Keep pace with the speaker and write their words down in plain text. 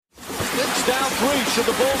It's down three. Should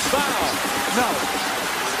the Bulls foul? No.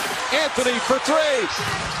 Anthony for three.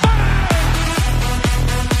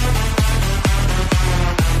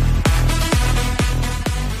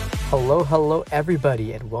 Hello,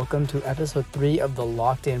 everybody, and welcome to episode 3 of the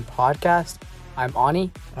Locked In podcast. I'm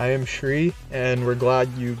Ani. I am Shri, and we're glad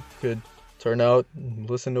you could turn out and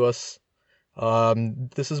listen to us.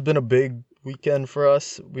 This has been a big weekend for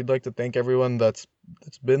us. We'd like to thank everyone that's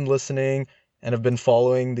been listening and have been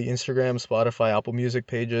following the Instagram, Spotify, Apple Music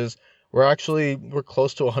pages. We're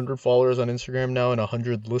close to 100 followers on Instagram now and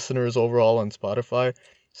 100 listeners overall on Spotify.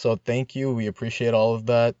 So thank you. We appreciate all of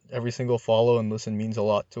that. Every single follow and listen means a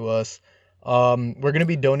lot to us. We're going to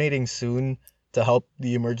be donating soon to help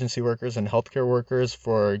the emergency workers and healthcare workers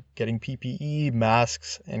for getting PPE,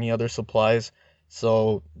 masks, any other supplies.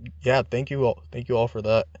 So yeah, thank you all. Thank you all for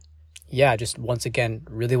that. Yeah, just once again,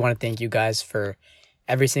 really want to thank you guys for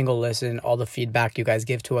every single listen. All the feedback you guys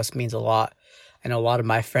give to us means a lot. And a lot of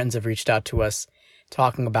my friends have reached out to us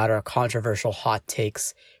talking about our controversial hot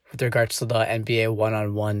takes with regards to the NBA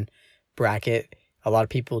one-on-one bracket. A lot of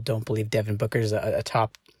people don't believe Devin Booker is a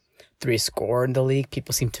top 3 scorer in the league.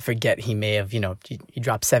 People seem to forget he may have, he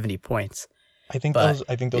dropped 70 points. I think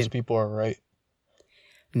those people are right.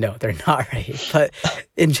 No, they're not right. But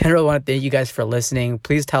in general, I want to thank you guys for listening.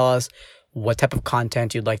 Please tell us what type of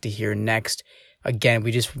content you'd like to hear next. Again,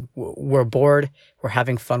 we're bored. We're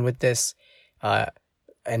having fun with this.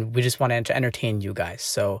 And we just want to entertain you guys.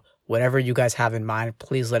 So whatever you guys have in mind,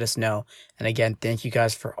 please let us know. And again, thank you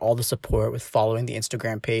guys for all the support with following the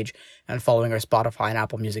Instagram page and following our Spotify and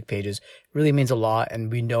Apple Music pages. It really means a lot,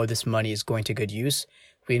 and we know this money is going to good use.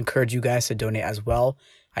 We encourage you guys to donate as well.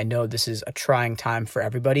 I know this is a trying time for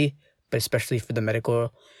everybody, but especially for the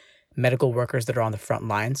medical workers that are on the front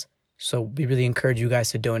lines. So we really encourage you guys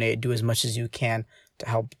to donate, do as much as you can to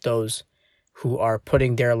help those who are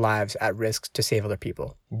putting their lives at risk to save other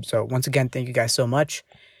people. So once again, thank you guys so much.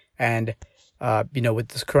 And, with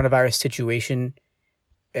this coronavirus situation,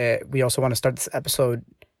 we also want to start this episode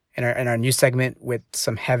in our news segment with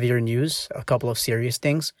some heavier news, a couple of serious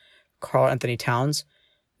things. Karl-Anthony Towns,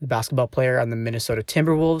 the basketball player on the Minnesota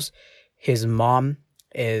Timberwolves, his mom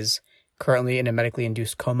is currently in a medically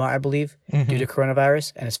induced coma, I believe, due to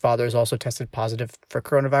coronavirus. And his father is also tested positive for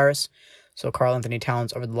coronavirus. So Karl-Anthony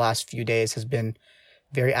Towns over the last few days has been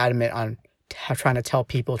very adamant on trying to tell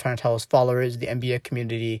his followers, the NBA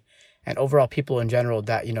community, and overall people in general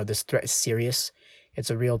that, this threat is serious. It's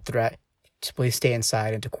a real threat to please stay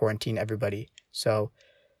inside and to quarantine everybody. So,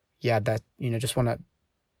 yeah, just want to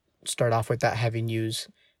start off with that heavy news,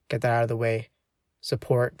 get that out of the way.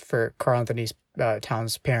 Support for Karl-Anthony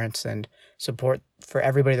Towns' parents and support for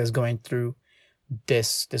everybody that's going through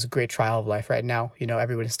this great trial of life right now.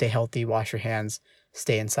 Everybody stay healthy, wash your hands,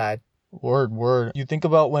 stay inside. Word. You think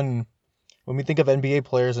about when we think of NBA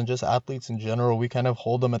players and just athletes in general, we kind of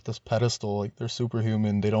hold them at this pedestal, like they're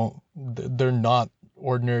superhuman. They're not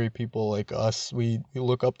ordinary people like us. We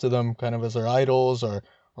look up to them kind of as our idols or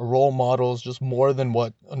role models, just more than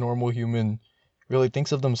what a normal human really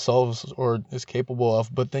thinks of themselves or is capable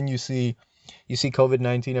of. But then you see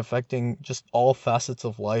COVID-19 affecting just all facets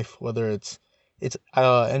of life, whether it's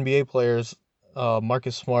NBA players,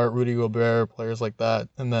 Marcus Smart, Rudy Gobert, players like that.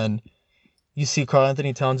 And then you see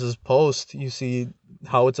Karl-Anthony Towns' post, you see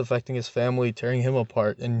how it's affecting his family, tearing him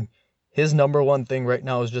apart. And his number one thing right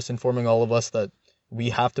now is just informing all of us that we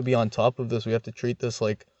have to be on top of this. We have to treat this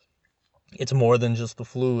like it's more than just the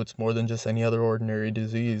flu. It's more than just any other ordinary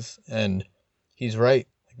disease. And he's right.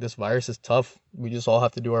 This virus is tough. We just all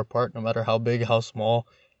have to do our part, no matter how big, how small.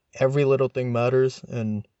 Every little thing matters.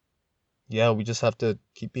 And yeah, we just have to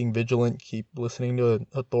keep being vigilant, keep listening to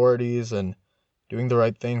authorities and doing the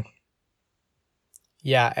right thing.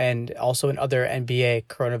 Yeah, and also in other NBA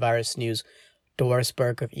coronavirus news, Doris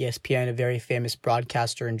Burke of ESPN, a very famous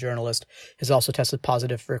broadcaster and journalist, has also tested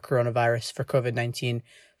positive for coronavirus, for COVID-19.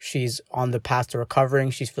 She's on the path to recovering.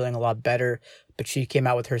 She's feeling a lot better, but she came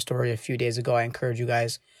out with her story a few days ago. I encourage you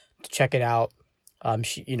guys to check it out.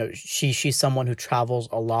 She's someone who travels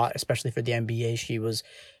a lot, especially for the NBA. She was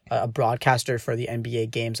a broadcaster for the NBA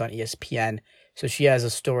games on ESPN. So she has a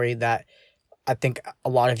story that I think a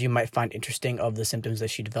lot of you might find interesting of the symptoms that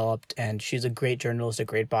she developed. And she's a great journalist, a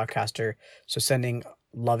great broadcaster. So sending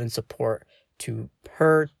love and support to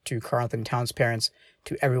her, to Karl-Anthony Towns' parents,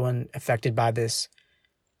 to everyone affected by this.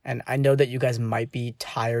 And I know that you guys might be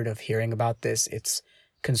tired of hearing about this. It's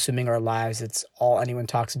consuming our lives. It's all anyone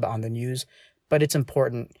talks about on the news. But it's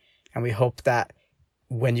important. And we hope that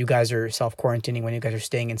when you guys are self-quarantining, when you guys are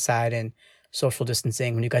staying inside and social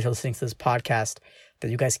distancing, when you guys are listening to this podcast,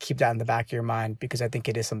 that you guys keep that in the back of your mind, because I think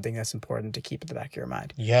it is something that's important to keep in the back of your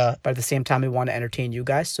mind. Yeah. But at the same time, we want to entertain you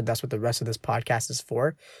guys. So that's what the rest of this podcast is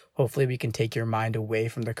for. Hopefully we can take your mind away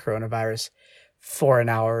from the coronavirus for an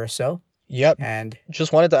hour or so. Yep. And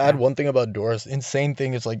just wanted to add one thing about Doris. Insane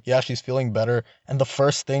thing is, like, yeah, she's feeling better, and the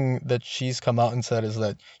first thing that she's come out and said is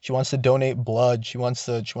that she wants to donate blood. She wants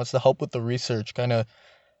to help with the research, kind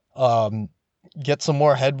of get some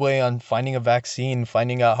more headway on finding a vaccine,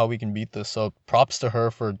 finding out how we can beat this. So props to her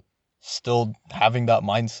for still having that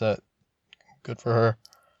mindset. Good for her.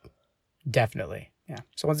 Definitely. Yeah.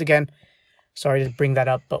 So once again, sorry to bring that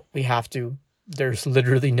up, but we have to. There's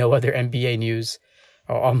literally no other NBA news,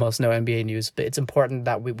 or almost no NBA news, but it's important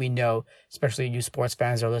that we know, especially you sports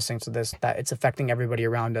fans that are listening to this, that it's affecting everybody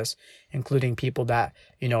around us, including people that,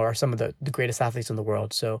 you know, are some of the greatest athletes in the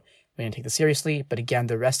world. So we need to take this seriously. But again,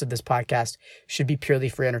 the rest of this podcast should be purely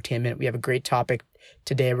for entertainment. We have a great topic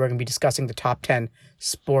today. We're going to be discussing the top 10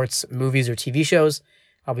 sports movies or TV shows.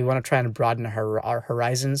 We want to try and broaden our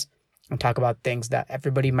horizons and talk about things that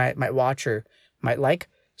everybody might watch or might like.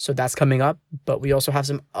 So that's coming up. But we also have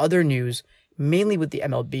some other news, mainly with the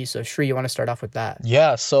MLB. So Shri, you want to start off with that?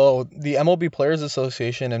 Yeah, so the MLB Players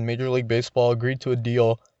Association and Major League Baseball agreed to a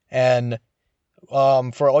deal, and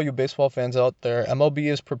for all you baseball fans out there,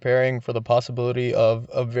 MLB is preparing for the possibility of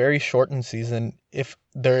a very shortened season, if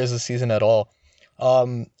there is a season at all.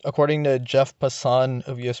 According to Jeff Passan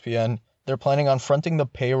of ESPN, they're planning on fronting the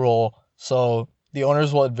payroll, so the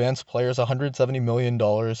owners will advance players $170 million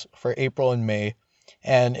for April and May.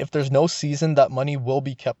 And if there's no season, that money will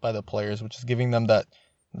be kept by the players, which is giving them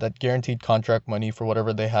that guaranteed contract money for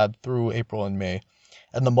whatever they had through April and May.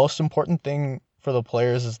 And the most important thing for the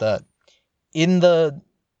players is that in the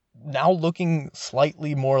now looking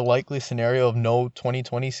slightly more likely scenario of no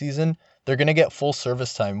 2020 season, they're going to get full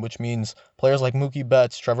service time, which means players like Mookie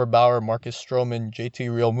Betts, Trevor Bauer, Marcus Stroman, JT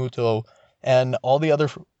Realmuto, and all the other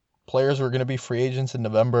players who are going to be free agents in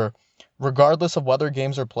November, regardless of whether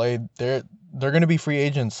games are played, they're going to be free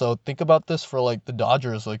agents. So think about this for, like, the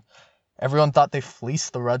Dodgers. Like, everyone thought they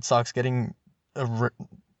fleeced the Red Sox getting a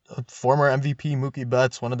former MVP Mookie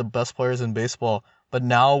Betts, one of the best players in baseball. But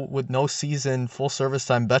now with no season, full service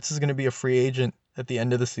time, Betts is going to be a free agent at the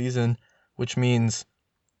end of the season, which means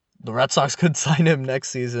the Red Sox could sign him next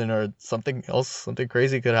season, or something else, something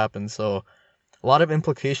crazy could happen. So a lot of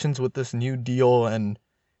implications with this new deal and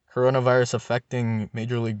coronavirus affecting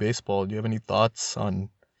Major League Baseball. Do you have any thoughts on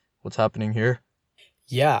what's happening here?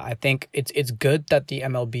 Yeah, I think it's good that the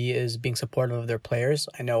MLB is being supportive of their players.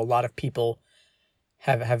 I know a lot of people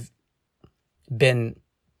have been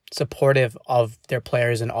supportive of their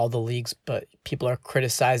players in all the leagues, but people are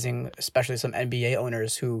criticizing, especially some NBA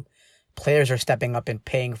owners, who players are stepping up and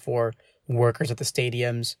paying for workers at the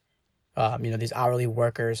stadiums, these hourly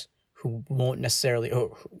workers who won't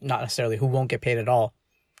get paid at all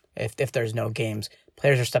if there's no games.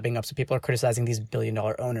 Players are stepping up, so people are criticizing these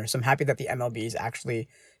billion-dollar owners. So I'm happy that the MLB is actually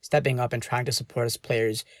stepping up and trying to support its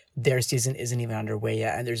players. Their season isn't even underway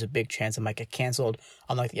yet, and there's a big chance it might get canceled,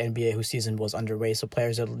 unlike the NBA, whose season was underway. So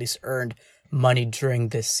players at least earned money during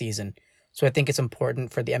this season. So I think it's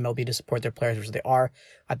important for the MLB to support their players, which they are.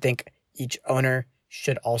 I think each owner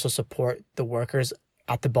should also support the workers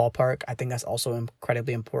at the ballpark. I think that's also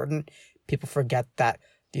incredibly important. People forget that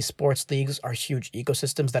these sports leagues are huge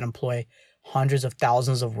ecosystems that employ hundreds of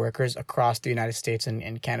thousands of workers across the United States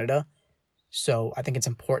and Canada. So I think it's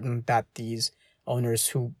important that these owners,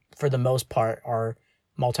 who for the most part are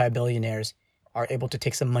multi-billionaires, are able to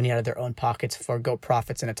take some money out of their own pockets, forgo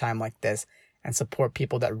profits in a time like this, and support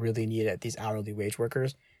people that really need it, these hourly wage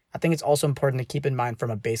workers. I think it's also important to keep in mind from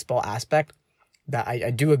a baseball aspect that I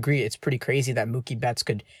do agree it's pretty crazy that Mookie Betts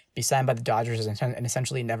could be signed by the Dodgers and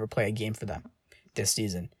essentially never play a game for them this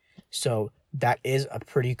season. So that is a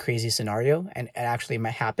pretty crazy scenario, and it actually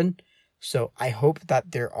might happen. So I hope that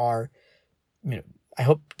I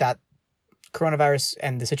hope that coronavirus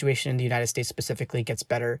and the situation in the United States specifically gets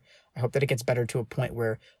better. I hope that it gets better to a point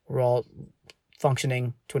where we're all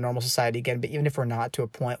functioning to a normal society again, but even if we're not, to a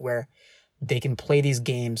point where they can play these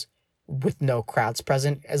games with no crowds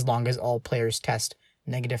present, as long as all players test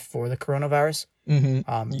negative for the coronavirus.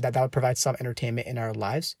 Mm-hmm. That would provide some entertainment in our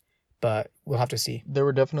lives, but we'll have to see. There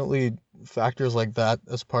were definitely factors like that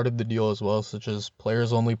as part of the deal as well, such as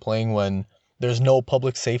players only playing when there's no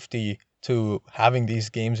public safety to having these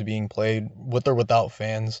games being played with or without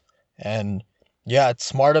fans. And yeah, it's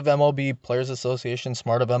smart of MLB, Players Association,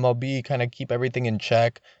 smart of MLB, kind of keep everything in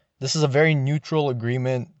check. This is a very neutral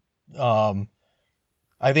agreement.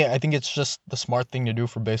 I think it's just the smart thing to do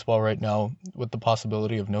for baseball right now with the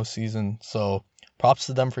possibility of no season. So props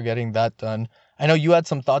to them for getting that done. I know you had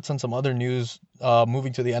some thoughts on some other news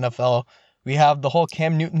moving to the NFL. We have the whole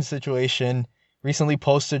Cam Newton situation. Recently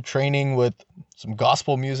posted training with some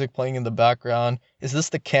gospel music playing in the background. Is this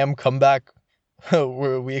the Cam comeback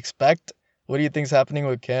we expect? What do you think's happening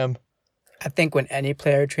with Cam? I think when any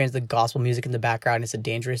player trains the gospel music in the background, it's a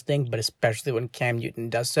dangerous thing, but especially when Cam Newton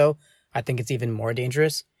does so, I think it's even more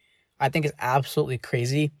dangerous. I think it's absolutely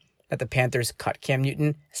crazy that the Panthers cut Cam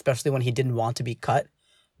Newton, especially when he didn't want to be cut.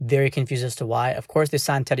 Very confused as to why. Of course, they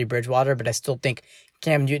signed Teddy Bridgewater, but I still think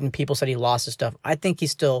Cam Newton, people said he lost his stuff. I think he's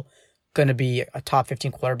still going to be a top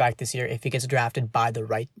 15 quarterback this year if he gets drafted by the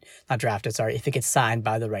right, if he gets signed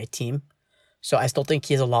by the right team. So I still think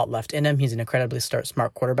he has a lot left in him. He's an incredibly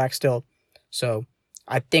smart quarterback still. So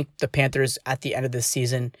I think the Panthers at the end of this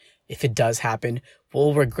season, if it does happen,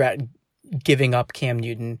 will regret giving up Cam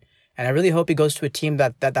Newton. And I really hope he goes to a team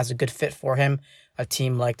that's a good fit for him, a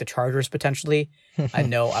team like the Chargers potentially. I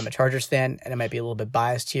know I'm a Chargers fan, and I might be a little bit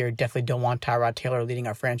biased here. Definitely don't want Tyrod Taylor leading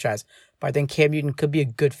our franchise. But I think Cam Newton could be a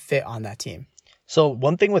good fit on that team. So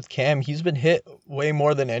one thing with Cam, he's been hit way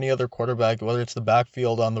more than any other quarterback, whether it's the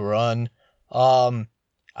backfield on the run.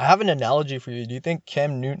 I have an analogy for you. Do you think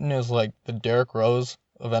Cam Newton is like the Derrick Rose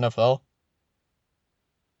of NFL?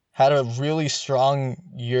 Had a really strong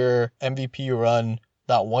year, MVP run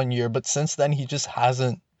that 1 year, but since then he just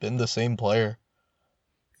hasn't been the same player.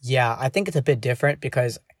 Yeah, I think it's a bit different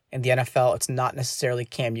because in the NFL, it's not necessarily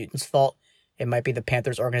Cam Newton's fault. It might be the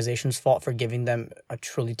Panthers organization's fault for giving them a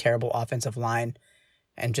truly terrible offensive line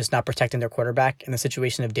and just not protecting their quarterback. In the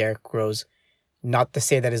situation of Derrick Rose, not to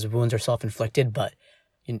say that his wounds are self-inflicted, but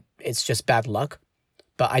it's just bad luck.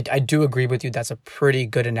 But I do agree with you. That's a pretty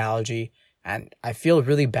good analogy. And I feel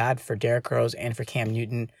really bad for Derrick Rose and for Cam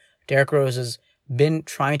Newton. Derrick Rose has been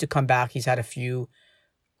trying to come back. He's had a few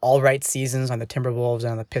all-right seasons on the Timberwolves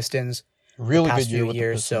and on the Pistons Really the past good year few with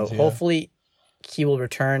years. the Pistons, So yeah. hopefully he will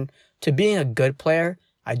return to being a good player.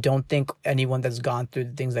 I don't think anyone that's gone through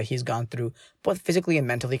the things that he's gone through, both physically and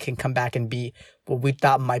mentally, can come back and be what we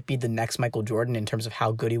thought might be the next Michael Jordan in terms of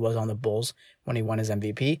how good he was on the Bulls when he won his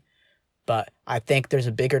MVP. But I think there's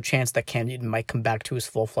a bigger chance that Cam Newton might come back to his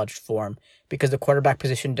full-fledged form because the quarterback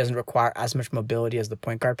position doesn't require as much mobility as the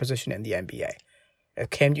point guard position in the NBA. If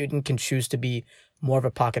Cam Newton can choose to be more of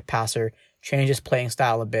a pocket passer, change his playing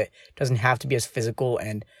style a bit, doesn't have to be as physical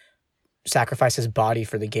and sacrifice his body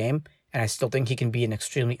for the game, and I still think he can be an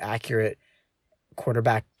extremely accurate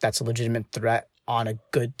quarterback that's a legitimate threat on a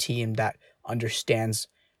good team that understands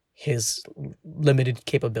his limited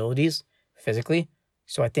capabilities physically.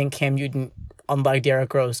 So I think Cam Newton, unlike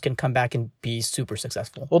Derrick Rose, can come back and be super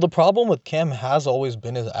successful. Well, the problem with Cam has always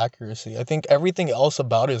been his accuracy. I think everything else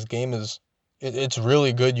about his game it's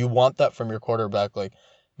really good. You want that from your quarterback, like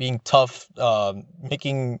being tough,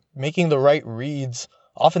 making the right reads.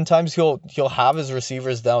 Oftentimes he'll have his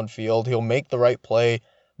receivers downfield. He'll make the right play,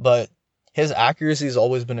 but his accuracy has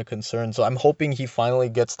always been a concern. So I'm hoping he finally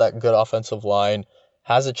gets that good offensive line,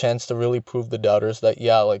 has a chance to really prove the doubters that,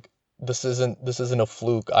 yeah, like this isn't a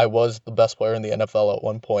fluke. I was the best player in the NFL at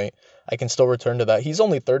one point. I can still return to that. He's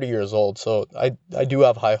only 30 years old, so I do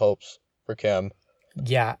have high hopes for Cam.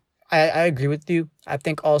 Yeah, I agree with you. I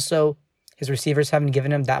think also his receivers haven't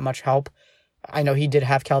given him that much help. I know he did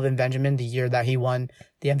have Kelvin Benjamin the year that he won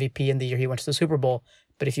the MVP and the year he went to the Super Bowl.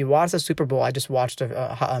 But if you watch the Super Bowl, I just watched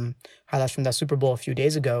highlights from that Super Bowl a few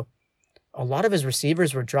days ago. A lot of his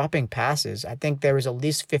receivers were dropping passes. I think there was at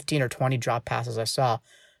least 15 or 20 drop passes I saw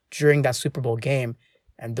during that Super Bowl game.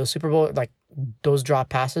 And those drop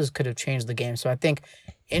passes could have changed the game. So I think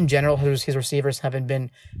in general, his receivers haven't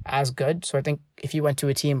been as good. So I think if you went to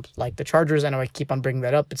a team like the Chargers, I know I keep on bringing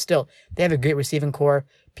that up, but still, they have a great receiving core.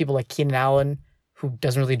 People like Keenan Allen, who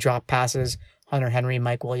doesn't really drop passes, Hunter Henry,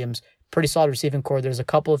 Mike Williams, pretty solid receiving core. There's a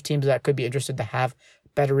couple of teams that could be interested to have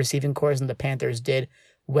better receiving cores than the Panthers did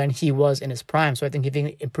when he was in his prime. So I think if he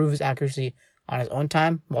can improve his accuracy on his own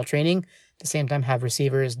time while training, at the same time have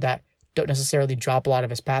receivers that don't necessarily drop a lot of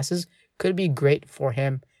his passes, could be great for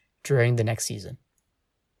him during the next season.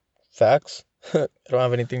 Facts. I don't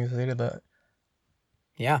have anything to say to that.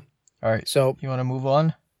 Yeah. All right. So, You want to move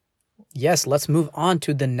on? yes, let's move on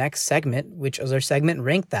to the next segment, which is our segment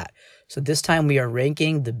Rank That. So this time we are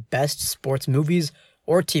ranking the best sports movies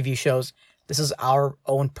or TV shows. This is our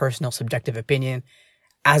own personal subjective opinion,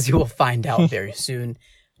 as you will find out very soon.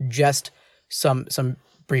 Just some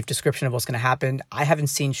brief description of what's going to happen. I haven't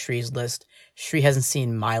seen Shree's list. Shree hasn't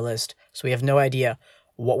seen my list. So we have no idea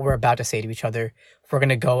what we're about to say to each other. We're going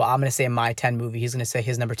to go, I'm going to say my 10 movie. He's going to say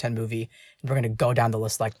his number 10 movie. And we're going to go down the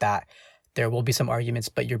list like that. There will be some arguments,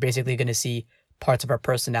 but you're basically going to see parts of our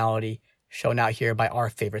personality shown out here by our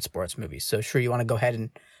favorite sports movies. So, Shrew, you want to go ahead and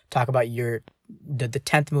talk about the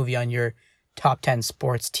 10th movie on your top 10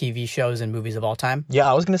 sports TV shows and movies of all time? Yeah,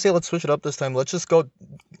 I was going to say let's switch it up this time. Let's just go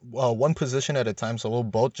one position at a time. So we'll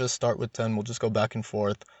both just start with 10. We'll just go back and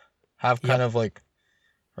forth. Have kind of like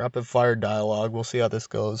rapid fire dialogue. We'll see how this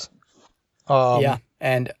goes. Yeah.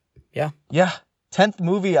 10th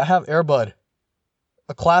movie, I have Air Bud.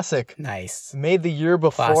 A classic. Nice. Made the year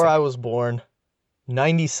before Classic. I was born.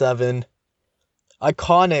 97.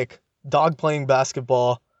 Iconic dog playing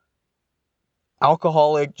basketball.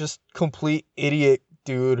 Alcoholic, just complete idiot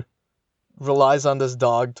dude. Relies on this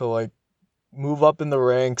dog to like move up in the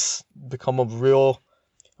ranks, become a real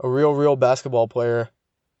basketball player.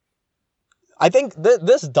 I think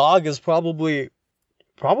this dog is probably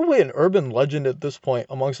an urban legend at this point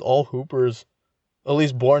amongst all hoopers, at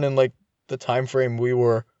least born in like the time frame we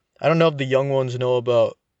were. I don't know if the young ones know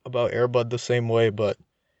about Air Bud the same way, but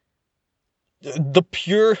the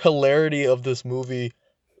pure hilarity of this movie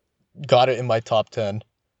got it in my top 10.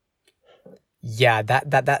 Yeah,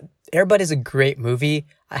 that Air Bud is a great movie.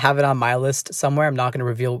 I have it on my list somewhere. I'm not going to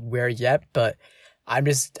reveal where yet, but I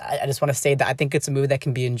just want to say that I think it's a movie that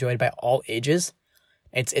can be enjoyed by all ages.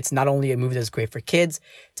 It's not only a movie that's great for kids,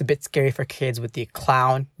 it's a bit scary for kids with the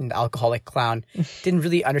clown, the alcoholic clown. Didn't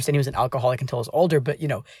really understand he was an alcoholic until I was older, but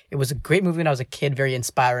it was a great movie when I was a kid, very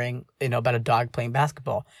inspiring, about a dog playing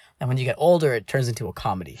basketball. And when you get older, it turns into a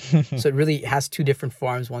comedy. So it really has two different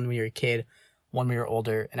forms, one when you're a kid, one when you're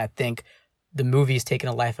older. And I think the movie's taken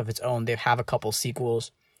a life of its own. They have a couple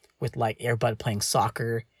sequels with like Air Bud playing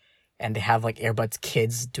soccer, and they have like Air Bud's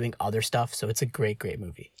kids doing other stuff. So it's a great, great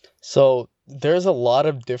movie. So there's a lot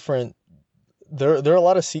of different. There are a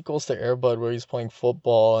lot of sequels to Air Bud where he's playing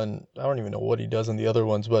football, and I don't even know what he does in the other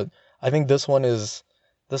ones, but I think this one is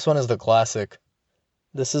the classic.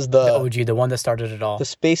 This is The OG, the one that started it all. the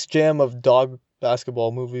Space Jam of dog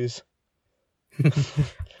basketball movies.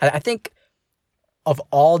 I think of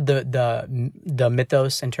all the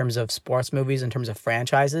mythos in terms of sports movies, in terms of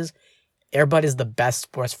franchises, Air Bud is the best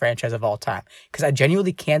sports franchise of all time. Because I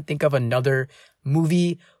genuinely can't think of another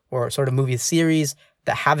movie or sort of movie series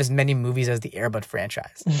that have as many movies as the Air Bud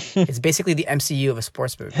franchise. It's basically the MCU of a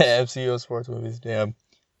sports movie. MCU of sports movies, damn.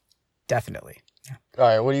 Definitely. All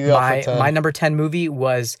right, what do you got for 10? My number 10 movie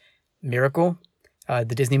was Miracle, the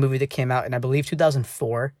Disney movie that came out in, I believe,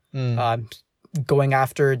 2004, going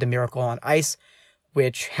after the Miracle on Ice,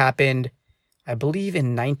 which happened, I believe,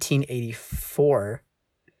 in 1984.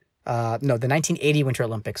 The 1980 Winter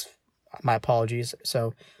Olympics. My apologies.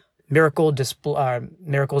 So Miracle is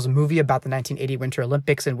a movie about the 1980 Winter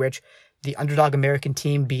Olympics in which the underdog American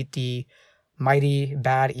team beat the mighty,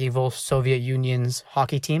 bad, evil Soviet Union's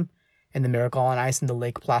hockey team in the Miracle on Ice in the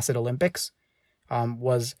Lake Placid Olympics.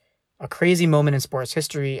 Was a crazy moment in sports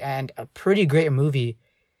history and a pretty great movie.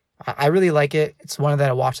 I really like it. It's one that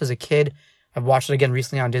I watched as a kid. I've watched it again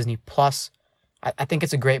recently on Disney Plus. I think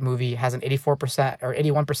it's a great movie. It has an 84% or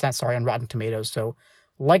 81%, on Rotten Tomatoes. So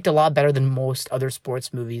liked a lot better than most other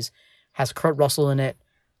sports movies. Has Kurt Russell in it.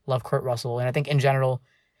 Love Kurt Russell. And I think in general,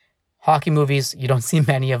 hockey movies, you don't see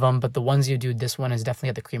many of them, but the ones you do, this one is definitely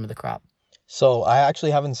at the cream of the crop. So I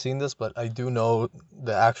actually haven't seen this, but I do know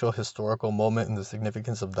the actual historical moment and the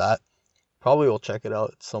significance of that. Probably will check it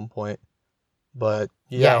out at some point. But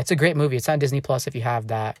yeah, it's a great movie. It's on Disney Plus if you have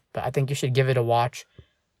that, but I think you should give it a watch.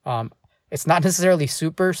 It's not necessarily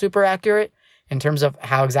super, super accurate in terms of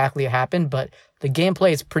how exactly it happened, but the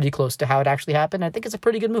gameplay is pretty close to how it actually happened. I think it's a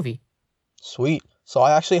pretty good movie. Sweet. So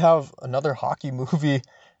I actually have another hockey movie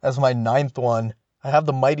as my 9th one. I have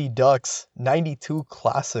the Mighty Ducks 92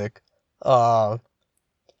 classic. I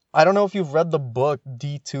don't know if you've read the book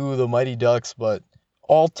D2 The Mighty Ducks, but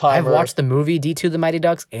all time. I've watched the movie D2 The Mighty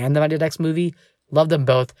Ducks and the Mighty Ducks movie. Love them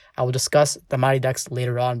both. I will discuss the Mighty Ducks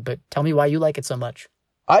later on, but tell me why you like it so much.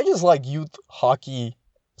 I just like youth hockey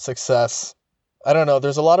success. I don't know.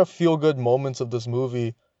 There's a lot of feel-good moments of this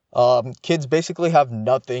movie. Kids basically have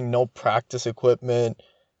nothing, no practice equipment.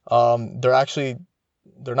 They're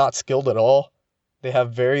not skilled at all. They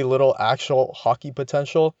have very little actual hockey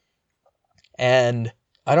potential. And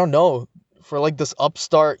I don't know, for like this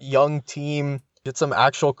upstart young team, get some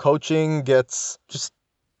actual coaching, just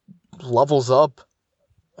levels up.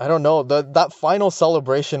 I don't know, that final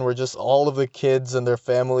celebration where just all of the kids and their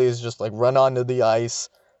families just like run onto the ice.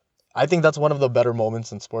 I think that's one of the better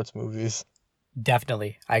moments in sports movies.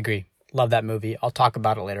 Definitely. I agree. Love that movie. I'll talk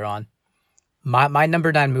about it later on. My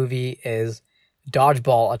number 9 movie is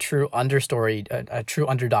Dodgeball, a true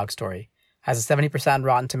underdog story. Has a 70%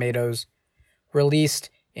 Rotten Tomatoes. Released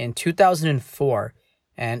in 2004.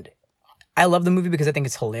 And I love the movie because I think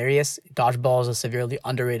it's hilarious. Dodgeball is a severely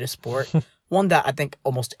underrated sport. One that I think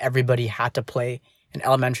almost everybody had to play in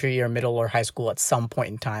elementary or middle or high school at some point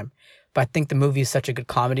in time. But I think the movie is such a good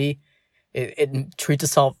comedy. It treats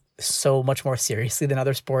itself so much more seriously than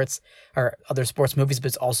other sports or other sports movies, but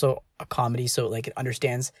it's also a comedy. So like it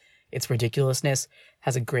understands its ridiculousness,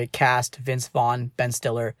 has a great cast, Vince Vaughn, Ben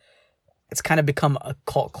Stiller. It's kind of become a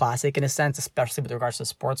cult classic in a sense, especially with regards to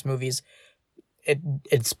sports movies. It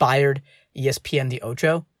inspired ESPN The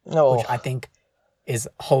Ocho, which I think is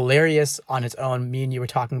hilarious on its own. Me and you were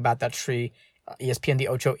talking about that tree. ESPN The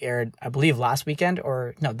Ocho aired, I believe, last weekend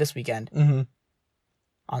or no, this weekend. Mm-hmm.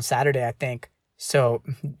 On Saturday, I think. So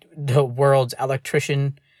the world's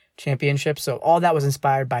electrician championship. So all that was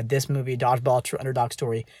inspired by this movie, Dodgeball, True Underdog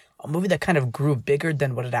Story, a movie that kind of grew bigger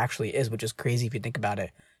than what it actually is, which is crazy if you think about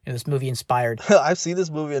it. You know, this movie inspired. I've seen this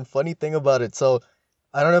movie, and funny thing about it, so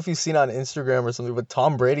I don't know if you've seen it on Instagram or something, but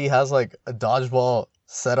Tom Brady has like a dodgeball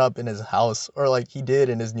set up in his house, or like he did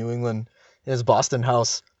in his in his Boston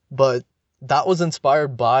house. But that was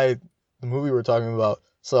inspired by the movie we're talking about.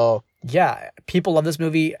 So yeah, people love this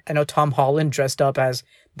movie. I know Tom Holland dressed up as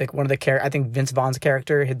one of the characters. I think Vince Vaughn's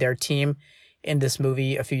character had their team in this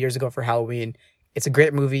movie a few years ago for Halloween. It's a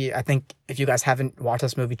great movie. I think if you guys haven't watched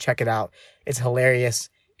this movie, check it out. It's hilarious.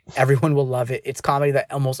 Everyone will love it. It's comedy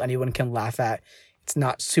that almost anyone can laugh at. It's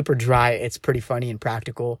not super dry. It's pretty funny and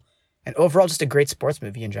practical. And overall, just a great sports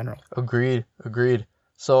movie in general. Agreed.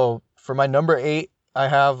 So for my number 8,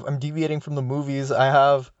 I'm deviating from the movies. I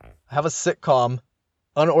have a sitcom,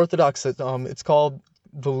 unorthodox sitcom. It's called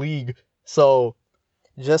The League. So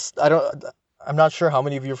I'm not sure how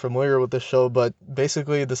many of you are familiar with this show, but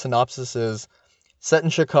basically the synopsis is set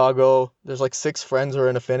in Chicago. There's like 6 friends who are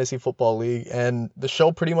in a fantasy football league, and the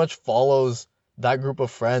show pretty much follows that group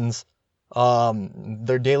of friends,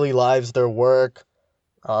 their daily lives, their work,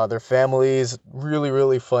 their families. Really,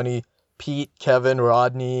 really funny. Pete, Kevin,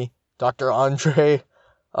 Rodney, Dr. Andre.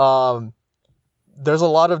 There's a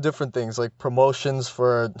lot of different things, like promotions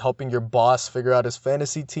for helping your boss figure out his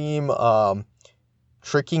fantasy team,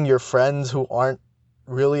 tricking your friends who aren't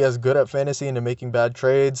really as good at fantasy into making bad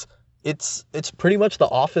trades. It's pretty much the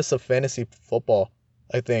Office of fantasy football,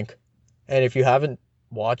 I think. And if you haven't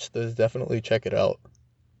watched this, definitely check it out.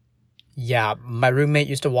 Yeah, my roommate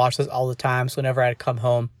used to watch this all the time. So whenever I'd come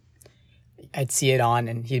home, I'd see it on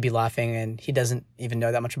and he'd be laughing, and he doesn't even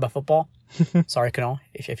know that much about football. Sorry, Kunal,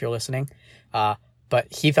 if you're listening. But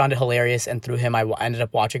he found it hilarious, and through him, I ended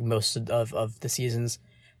up watching most of the seasons.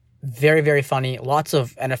 Very, very funny. Lots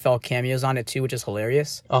of NFL cameos on it too, which is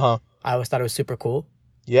hilarious. I always thought it was super cool.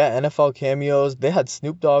 Yeah, NFL cameos. They had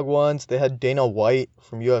Snoop Dogg once. They had Dana White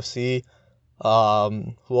from UFC.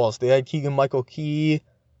 Who else? They had Keegan-Michael Key.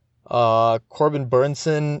 Corbin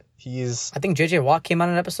Burnson. I think JJ Watt came on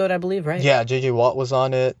an episode, I believe, right? Yeah, JJ Watt was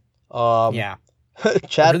on it. Yeah.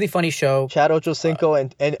 Chad, really funny show. Chad Ochocinco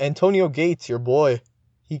and Antonio Gates, your boy.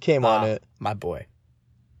 He came on it. My boy.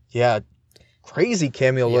 Yeah. Crazy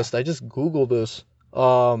cameo list. I just Googled this.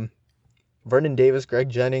 Vernon Davis, Greg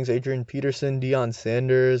Jennings, Adrian Peterson, Deion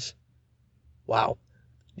Sanders. Wow.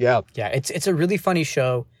 Yeah. Yeah, it's a really funny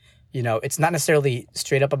show. You know, it's not necessarily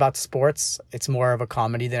straight up about sports. It's more of a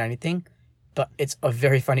comedy than anything. But it's a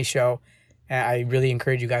very funny show. And I really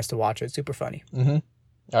encourage you guys to watch it. It's super funny. Mm-hmm. All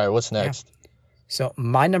right, what's next? Yeah. So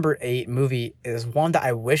my number 8 movie is one that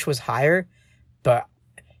I wish was higher,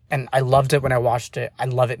 and I loved it when I watched it. I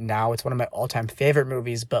love it now. It's one of my all-time favorite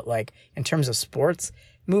movies. But like in terms of sports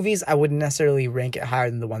movies, I wouldn't necessarily rank it higher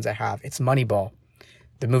than the ones I have. It's Moneyball,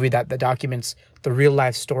 the movie that documents the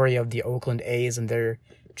real-life story of the Oakland A's and their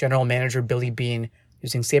general manager, Billy Beane,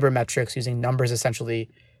 using sabermetrics, using numbers essentially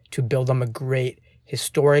to build them a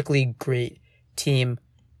historically great team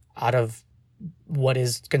out of what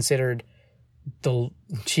is considered the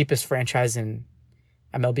cheapest franchise in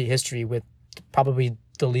MLB history with probably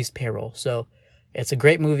the least payroll. So it's a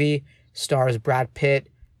great movie. Stars Brad Pitt,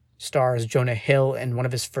 stars Jonah Hill in one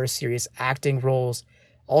of his first serious acting roles.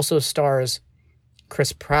 Also stars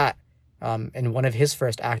Chris Pratt in one of his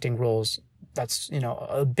first acting roles. That's, you know,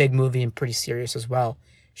 a big movie and pretty serious as well.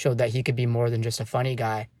 Showed that he could be more than just a funny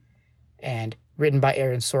guy. And written by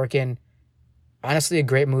Aaron Sorkin. Honestly, a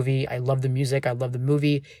great movie. I love the music. I love the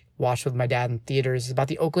movie. Watched with my dad in theaters. It's about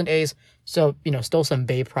the Oakland A's. So, you know, still some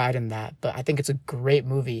Bay pride in that. But I think it's a great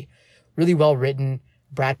movie. Really well written.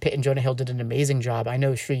 Brad Pitt and Jonah Hill did an amazing job. I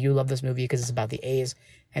know, sure, you love this movie because it's about the A's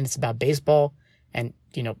and it's about baseball. And,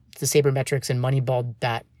 you know, the sabermetrics and Moneyball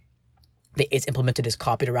that the A's implemented is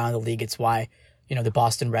copied around the league. It's why, you know, the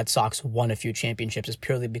Boston Red Sox won a few championships is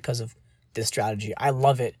purely because of this strategy. I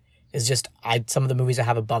love it. is just some of the movies I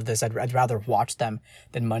have above this. I'd rather watch them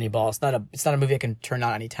than Moneyball. It's not a movie I can turn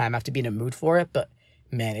on anytime. I have to be in a mood for it, but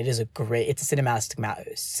man, it's a cinematic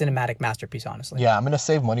masterpiece, honestly. Yeah, I'm gonna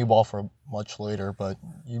save Moneyball for much later, but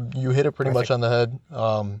you hit it pretty much on the head.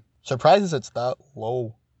 Surprises it's that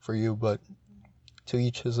low for you, but to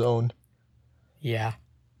each his own. Yeah.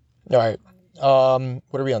 All right.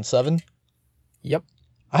 What are we on, 7? Yep.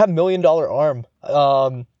 I have $1 Million Arm.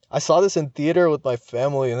 I saw this in theater with my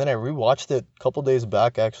family, and then I rewatched it a couple days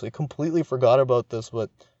back, actually. Completely forgot about this, but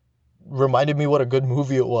reminded me what a good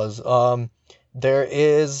movie it was. There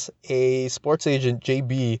is a sports agent,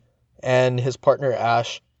 JB, and his partner,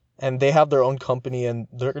 Ash, and they have their own company, and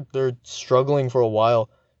they're struggling for a while.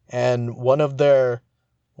 And one of their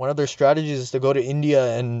strategies is to go to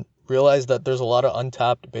India and realize that there's a lot of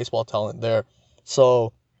untapped baseball talent there.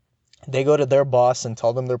 So they go to their boss and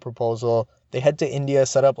tell them their proposal. They head to India,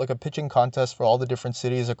 set up like a pitching contest for all the different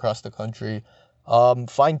cities across the country.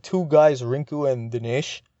 Find 2 guys, Rinku and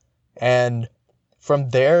Dinesh, and from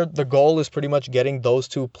there, the goal is pretty much getting those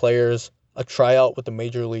 2 players a tryout with the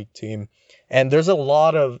major league team. And there's a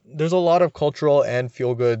lot of cultural and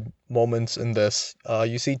feel good moments in this.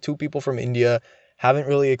 You see 2 people from India haven't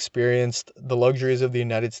really experienced the luxuries of the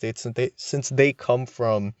United States since they come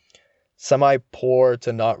from semi-poor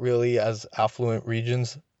to not really as affluent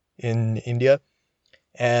regions in India.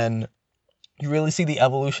 And you really see the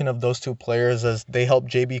evolution of those 2 players as they help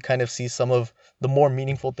JB kind of see some of the more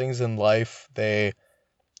meaningful things in life. They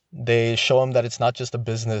show him that it's not just a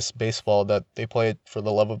business, baseball, that they play it for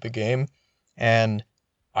the love of the game. And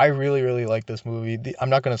I really, really like this movie.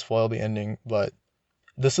 I'm not going to spoil the ending, but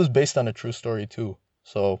this is based on a true story too.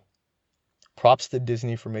 So props to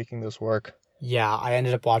Disney for making this work. Yeah, I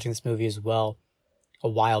ended up watching this movie as well a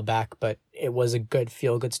while back, but it was a good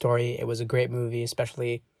feel-good story. It was a great movie,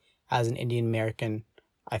 especially as an Indian American.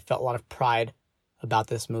 I felt a lot of pride about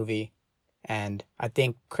this movie. And I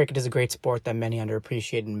think cricket is a great sport that many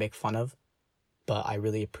underappreciate and make fun of. But I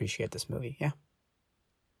really appreciate this movie, yeah.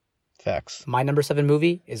 Facts. My number 7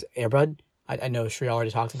 movie is Air Bud. I know Shri already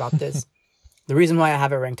talked about this. The reason why I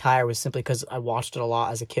have it ranked higher was simply because I watched it a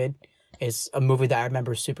lot as a kid. It's a movie that I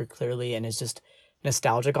remember super clearly, and it's just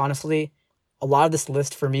nostalgic, honestly. A lot of this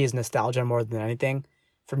list for me is nostalgia more than anything.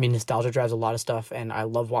 For me, nostalgia drives a lot of stuff, and I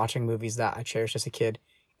love watching movies that I cherished as a kid.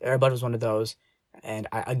 Air Bud was one of those. And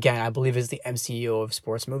I believe it's the MCU of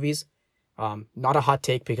sports movies. Not a hot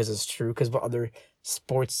take because it's true, because what other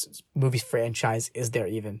sports movie franchise is there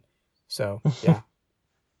even? So, yeah.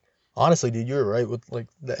 Honestly, dude, you're right with like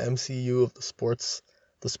the MCU of the sports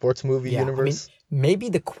movie universe. I mean, maybe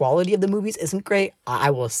the quality of the movies isn't great.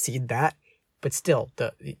 I will cede that. But still,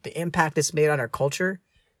 the impact it's made on our culture.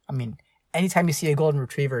 I mean, anytime you see a golden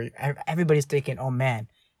retriever, everybody's thinking, oh man,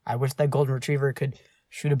 I wish that golden retriever could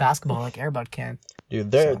shoot a basketball like Air Bud can.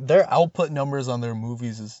 Dude, their output numbers on their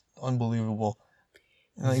movies is unbelievable.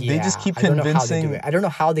 Like, they just keep convincing. I don't know how they do it. I don't know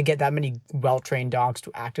how they get that many well-trained dogs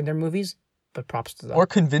to act in their movies, but props to them. Or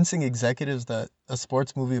convincing executives that a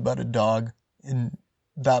sports movie about a dog in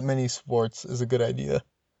that many sports is a good idea.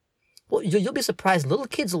 Well, you'll be surprised. Little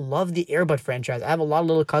kids love the Air Bud franchise. I have a lot of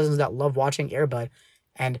little cousins that love watching Air Bud,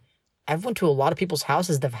 and I've went to a lot of people's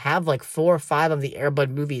houses that have like 4 or 5 of the Air Bud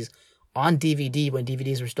movies on DVD when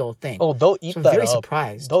DVDs were still a thing. Oh, they'll eat so that I'm very up.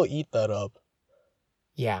 surprised. They'll eat that up.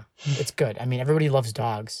 Yeah, it's good. I mean, everybody loves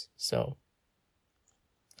dogs, so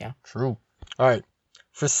yeah. True. All right.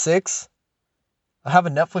 For 6, I have a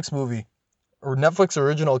Netflix movie, or Netflix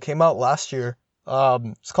original. It came out last year.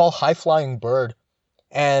 It's called High Flying Bird,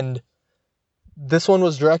 and this one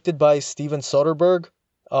was directed by Steven Soderbergh.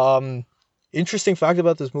 Interesting fact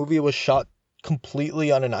about this movie: it was shot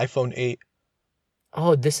completely on an iPhone 8.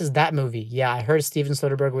 Oh, this is that movie. Yeah, I heard Steven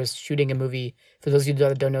Soderbergh was shooting a movie. For those of you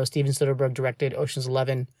that don't know, Steven Soderbergh directed Ocean's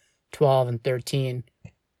 11, 12, and 13.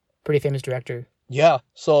 Pretty famous director. Yeah,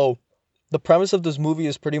 so the premise of this movie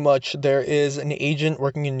is pretty much there is an agent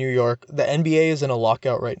working in New York. The NBA is in a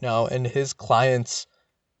lockout right now, and his clients,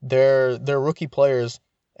 they're rookie players,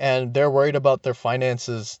 and they're worried about their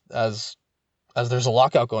finances as there's a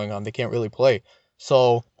lockout going on. They can't really play.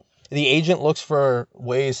 So the agent looks for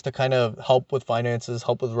ways to kind of help with finances,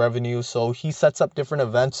 help with revenue. So he sets up different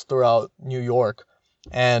events throughout New York,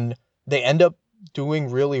 and they end up doing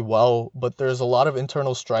really well. But there's a lot of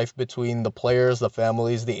internal strife between the players, the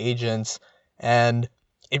families, the agents, and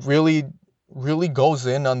it really, really goes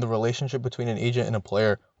in on the relationship between an agent and a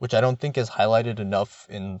player, which I don't think is highlighted enough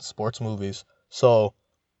in sports movies. So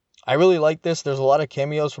I really like this. There's a lot of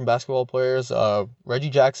cameos from basketball players. Reggie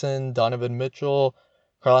Jackson, Donovan Mitchell,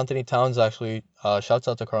 Karl Anthony Towns, actually. Shouts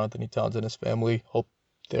out to Karl Anthony Towns and his family. Hope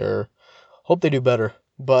they do better.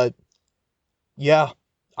 But yeah,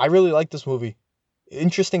 I really like this movie.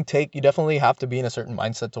 Interesting take. You definitely have to be in a certain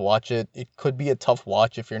mindset to watch it. It could be a tough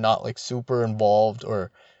watch if you're not like super involved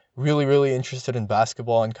or really, really interested in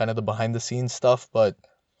basketball and kind of the behind the scenes stuff. But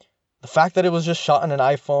the fact that it was just shot on an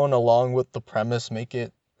iPhone along with the premise make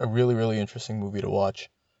it a really, really interesting movie to watch.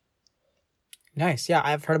 Nice. Yeah,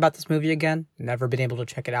 I've heard about this movie again. Never been able to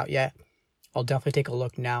check it out yet. I'll definitely take a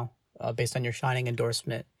look now based on your shining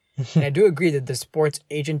endorsement. And I do agree that the sports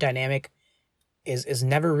agent dynamic is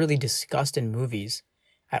never really discussed in movies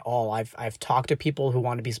at all. I've talked to people who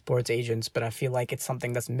want to be sports agents, but I feel like it's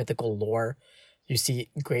something that's mythical lore. You see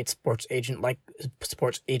great sports agents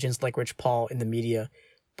like Rich Paul in the media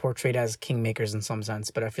portrayed as kingmakers in some sense,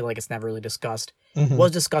 but I feel like it's never really discussed. Mm-hmm. It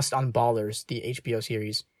was discussed on Ballers, the HBO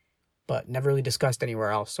series, but never really discussed anywhere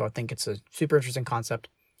else. So I think it's a super interesting concept.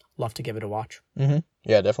 Love to give it a watch. Mm-hmm.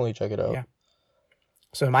 Yeah, definitely check it out. Yeah.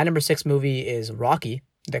 So my number 6 movie is Rocky,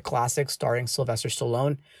 the classic starring Sylvester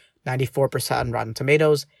Stallone, 94% on Rotten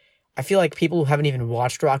Tomatoes. I feel like people who haven't even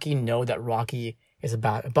watched Rocky know that Rocky is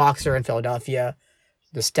about a boxer in Philadelphia.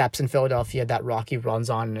 The steps in Philadelphia that Rocky runs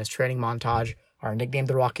on in his training montage are nicknamed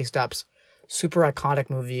the Rocky Steps. Super iconic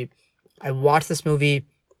movie. I watched this movie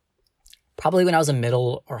probably when I was in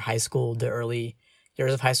middle or high school, the early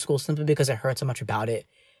years of high school, simply because I heard so much about it.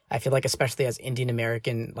 I feel like, especially as Indian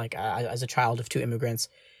American, like as a child of 2 immigrants,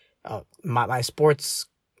 my sports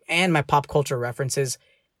and my pop culture references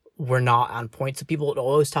were not on point. So people would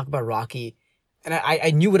always talk about Rocky, and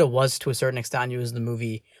I knew what it was to a certain extent. I knew it was the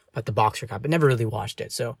movie about the boxer guy, but never really watched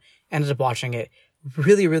it. So ended up watching it.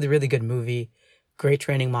 Really, really, really good movie. Great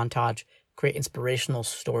training montage. Great inspirational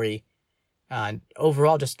story. And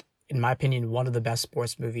overall, just in my opinion, one of the best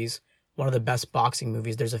sports movies. One of the best boxing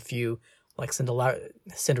movies. There's a few like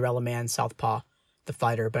Cinderella Man, Southpaw, The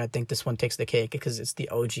Fighter, but I think this one takes the cake because it's the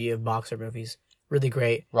OG of boxer movies. Really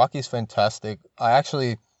great. Rocky's fantastic. I'll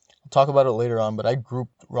talk about it later on, but I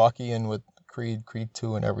grouped Rocky in with Creed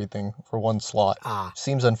 2 and everything for one slot.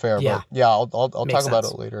 Seems unfair, yeah. but yeah, I'll talk about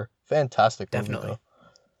sense. it later. Fantastic movie, Definitely. though.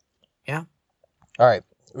 Yeah. All right,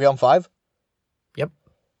 we on 5? Yep.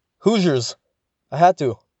 Hoosiers. I had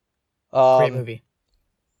to. Great movie.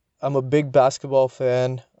 I'm a big basketball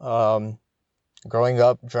fan. Growing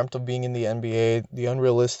up, dreamt of being in the NBA. The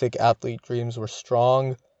unrealistic athlete dreams were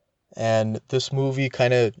strong, and this movie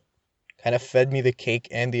kind of fed me the cake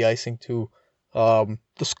and the icing too. The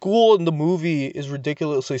school in the movie is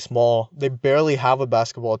ridiculously small. They barely have a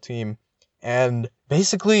basketball team, and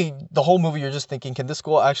basically the whole movie you're just thinking, can this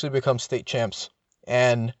school actually become state champs?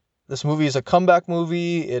 And this movie is a comeback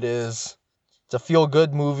movie. It's a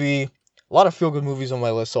feel-good movie. A lot of feel-good movies on my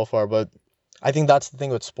list so far, but I think that's the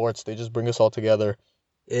thing with sports. They just bring us all together.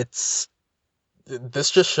 This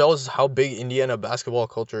just shows how big Indiana basketball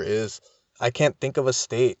culture is. I can't think of a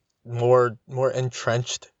state more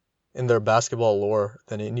entrenched in their basketball lore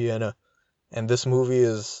than Indiana. And this movie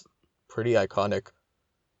is pretty iconic.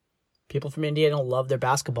 People from Indiana love their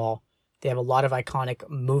basketball. They have a lot of iconic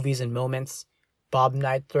movies and moments. Bob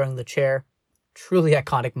Knight throwing the chair. Truly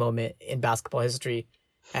iconic moment in basketball history.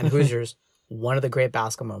 And Hoosiers, one of the great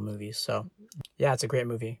basketball movies. So, yeah, it's a great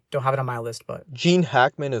movie. Don't have it on my list, but Gene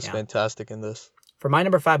Hackman is fantastic in this. For my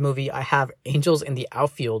number 5 movie, I have Angels in the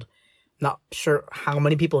Outfield. Not sure how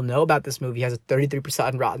many people know about this movie. It has a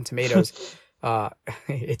 33% on Rotten Tomatoes.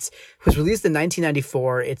 It was released in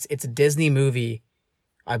 1994. It's a Disney movie,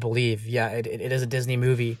 I believe. Yeah, it is a Disney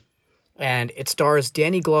movie. And it stars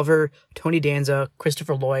Danny Glover, Tony Danza,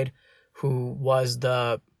 Christopher Lloyd, who was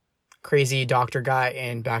the crazy doctor guy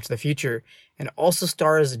in Back to the Future, and also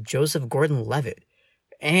stars Joseph Gordon-Levitt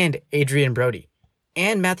and Adrian Brody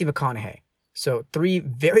and Matthew McConaughey. So 3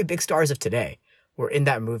 very big stars of today were in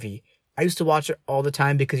that movie. I used to watch it all the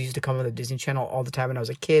time because it used to come on the Disney Channel all the time when I was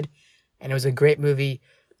a kid, and it was a great movie.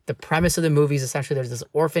 The premise of the movie is essentially there's this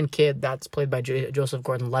orphan kid that's played by Joseph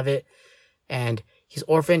Gordon-Levitt, and he's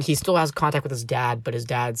orphaned. He still has contact with his dad, but his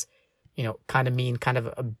dad's, kind of mean, kind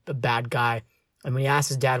of a bad guy. And when he asks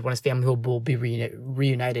his dad when his family will be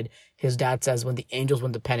reunited, his dad says when the Angels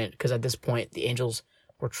win the pennant, because at this point, the Angels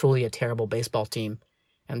were truly a terrible baseball team,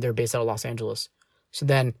 and they're based out of Los Angeles. So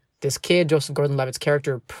then this kid, Joseph Gordon-Levitt's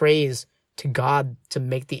character, prays to God to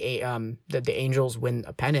make the Angels win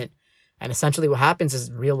a pennant. And essentially what happens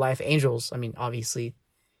is real-life angels, I mean, obviously,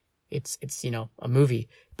 it's a movie,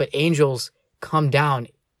 but angels come down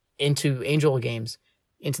into Angel games,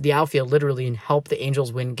 into the outfield literally, and help the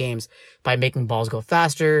Angels win games by making balls go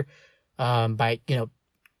faster, by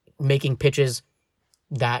making pitches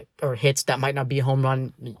or hits that might not be a home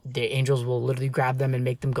run. The Angels will literally grab them and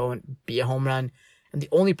make them go and be a home run. And the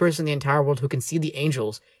only person in the entire world who can see the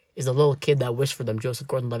Angels is the little kid that wished for them, Joseph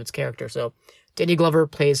Gordon-Levitt's character. So Danny Glover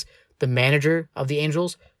plays the manager of the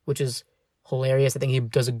Angels, which is hilarious. I think he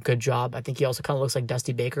does a good job. I think he also kind of looks like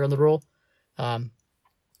Dusty Baker in the role.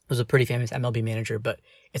 Was a pretty famous MLB manager, but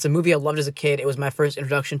it's a movie I loved as a kid. It was my first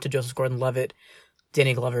introduction to Joseph Gordon-Levitt,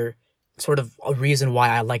 Danny Glover, sort of a reason why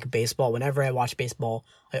I like baseball. Whenever I watch baseball,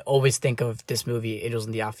 I always think of this movie, Angels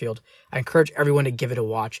in the Outfield. I encourage everyone to give it a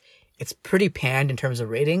watch. It's pretty panned in terms of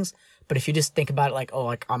ratings, but if you just think about it like, oh,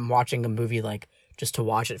 like I'm watching a movie like just to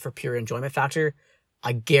watch it for pure enjoyment factor,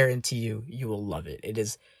 I guarantee you will love it. It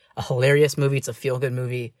is a hilarious movie. It's a feel-good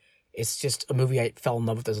movie. It's just a movie I fell in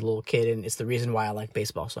love with as a little kid, and it's the reason why I like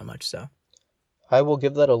baseball so much. So, I will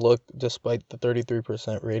give that a look despite the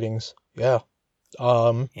 33% ratings. Yeah.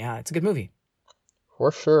 Yeah, it's a good movie.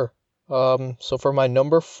 For sure. So for my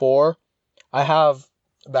number 4, I have,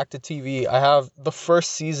 back to TV, I have the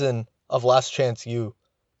first season of Last Chance U.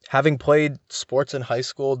 Having played sports in high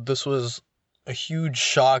school, this was a huge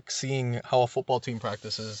shock seeing how a football team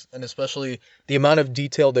practices, and especially the amount of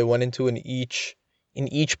detail they went into in each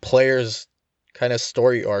player's kind of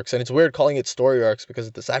story arcs. And it's weird calling it story arcs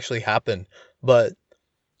because this actually happened. But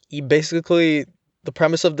basically, the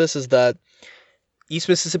premise of this is that East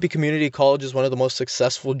Mississippi Community College is one of the most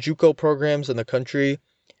successful JUCO programs in the country.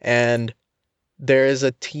 And there is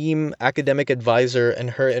a team academic advisor and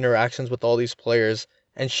her interactions with all these players.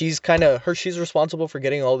 And she's responsible for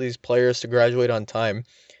getting all these players to graduate on time.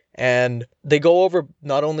 And they go over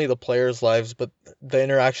not only the players' lives, but the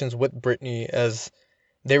interactions with Brittany as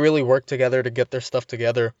they really work together to get their stuff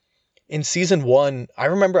together. In season 1, I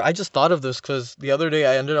remember I just thought of this because the other day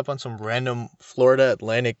I ended up on some random Florida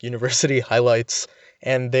Atlantic University highlights,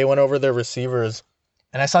 and they went over their receivers.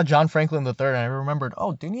 And I saw John Franklin III, and I remembered,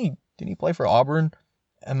 oh, didn't he play for Auburn?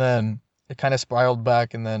 And then it kind of spiraled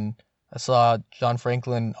back, and then I saw John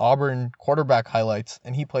Franklin Auburn quarterback highlights,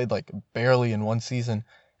 and he played like barely in one season.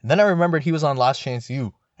 And then I remembered he was on Last Chance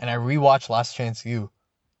U, and I rewatched Last Chance U,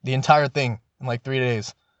 the entire thing, in like 3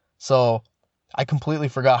 days. So I completely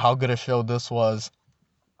forgot how good a show this was.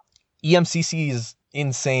 EMCC is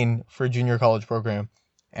insane for a junior college program.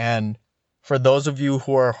 And for those of you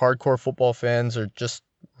who are hardcore football fans or just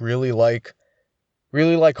really like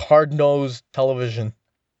hard-nosed television,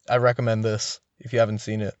 I recommend this if you haven't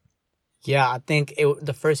seen it. Yeah, I think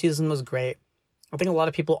the first season was great. I think a lot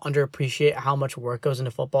of people underappreciate how much work goes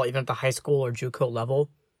into football, even at the high school or JUCO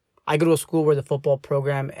level. I go to a school where the football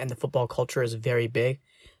program and the football culture is very big,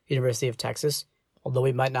 University of Texas. Although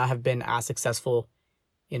we might not have been as successful,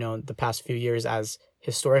 the past few years as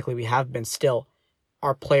historically we have been, still,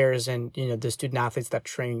 our players and, the student athletes that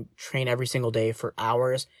train every single day for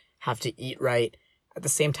hours have to eat right. At the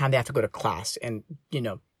same time, they have to go to class. And,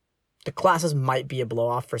 the classes might be a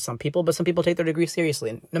blow-off for some people, but some people take their degree seriously.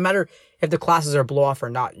 And no matter if the classes are a blow-off or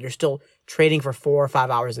not, you're still training for 4 or 5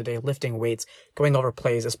 hours a day, lifting weights, going over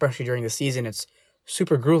plays, especially during the season. It's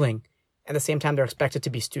super grueling. At the same time, they're expected to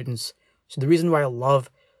be students. So the reason why I love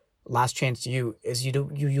Last Chance U is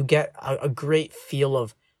you get a great feel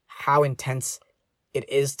of how intense it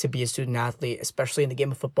is to be a student athlete, especially in the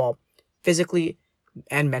game of football, physically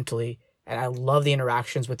and mentally. And I love the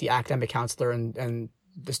interactions with the academic counselor and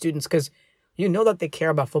the students, because that they care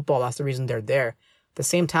about football. That's the reason they're there. At the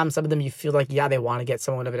same time, some of them you feel like, yeah, they want to get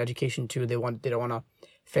somewhat of an education too. They don't want to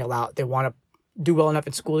fail out. They want to do well enough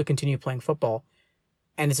in school to continue playing football.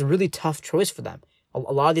 And it's a really tough choice for them. A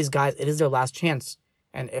lot of these guys, it is their last chance.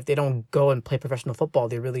 And if they don't go and play professional football,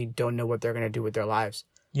 they really don't know what they're going to do with their lives.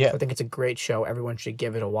 Yeah. So I think it's a great show. Everyone should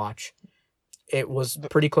give it a watch. It was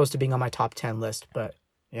pretty close to being on my top 10 list, but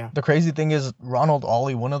yeah. The crazy thing is Ronald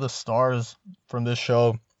Ollie, one of the stars from this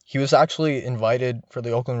show, he was actually invited for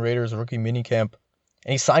the Oakland Raiders rookie minicamp,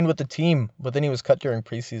 and he signed with the team, but then he was cut during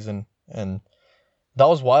preseason, and that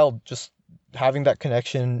was wild, just having that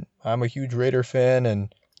connection. I'm a huge Raider fan,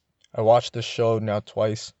 and I watched this show now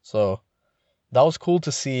twice, so that was cool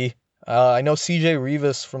to see. I know CJ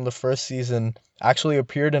Rivas from the first season actually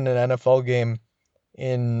appeared in an NFL game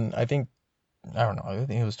in, I think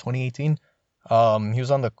it was 2018. He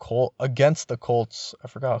was on against the Colts. I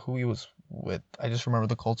forgot who he was with. I just remember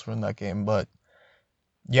the Colts were in that game. But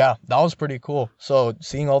yeah, that was pretty cool. So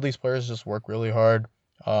seeing all these players just work really hard,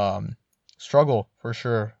 struggle for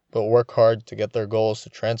sure, but work hard to get their goals to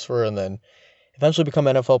transfer and then eventually become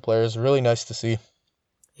NFL players. Really nice to see.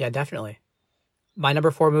 Yeah, definitely. My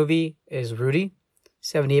number 4 movie is Rudy,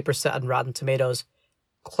 78% on Rotten Tomatoes.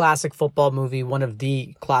 Classic football movie, one of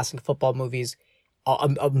the classic football movies.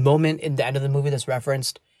 A moment in the end of the movie that's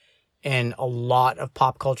referenced in a lot of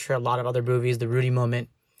pop culture, a lot of other movies, the Rudy moment.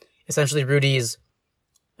 Essentially, Rudy is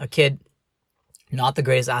a kid, not the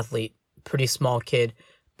greatest athlete, pretty small kid,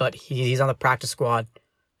 but he's on the practice squad,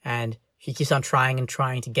 and he keeps on trying and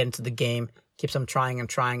trying to get into the game, keeps on trying and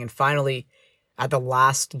trying, and finally, at the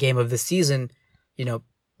last game of the season,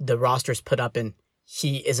 the roster's put up and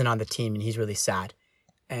he isn't on the team, and he's really sad.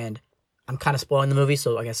 And I'm kind of spoiling the movie,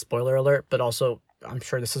 so I guess spoiler alert, but also I'm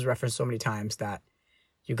sure this is referenced so many times that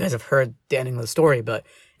you guys have heard the ending of the story, but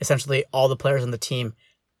essentially all the players on the team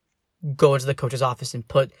go into the coach's office and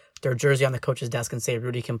put their jersey on the coach's desk and say,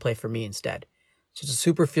 Rudy can play for me instead. So it's a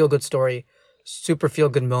super feel-good story, super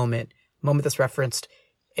feel-good moment that's referenced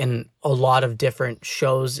in a lot of different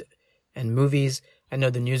shows and movies. I know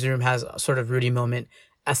the Newsroom has a sort of Rudy moment.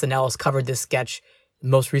 SNL has covered this sketch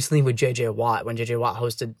most recently with J.J. Watt, when J.J. Watt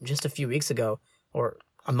hosted just a few weeks ago, or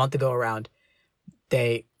a month ago around.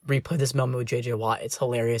 They replayed this moment with J.J. Watt. It's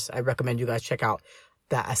hilarious. I recommend you guys check out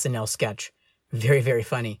that SNL sketch. Very, very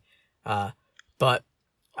funny. But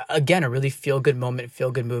again, a really feel-good moment,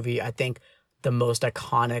 feel-good movie. I think the most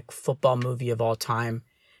iconic football movie of all time,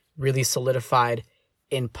 really solidified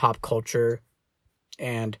in pop culture.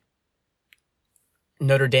 And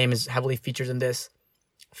Notre Dame is heavily featured in this.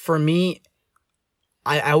 For me,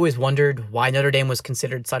 I always wondered why Notre Dame was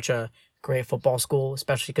considered such a great football school,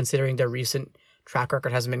 especially considering their recent track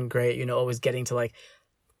record hasn't been great, always getting to like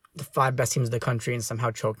the 5 best teams in the country and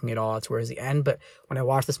somehow choking it all towards the end. But when I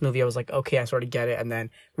watched this movie, I was like, okay, I sort of get it. And then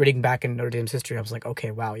reading back in Notre Dame's history, I was like,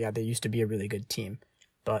 okay, wow, yeah, they used to be a really good team.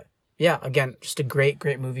 But yeah, again, just a great,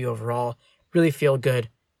 great movie overall. Really feel good.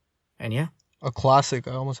 And yeah. A classic.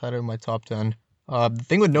 I almost had it in my top 10. The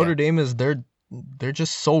thing with Notre Dame is they're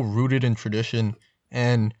just so rooted in tradition.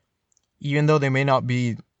 And even though they may not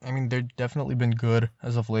be, they've definitely been good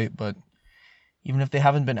as of late, but even if they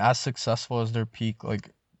haven't been as successful as their peak, like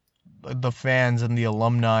the fans and the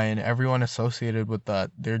alumni and everyone associated with that,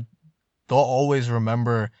 they'll always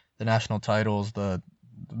remember the national titles, the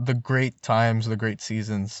great times, the great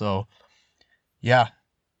seasons. So yeah,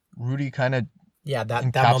 Rudy kind of that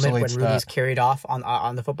moment when Rudy's carried off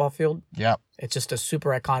on the football field. Yeah, it's just a super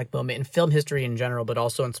iconic moment in film history in general, but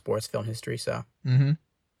also in sports film history. So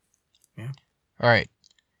yeah. All right,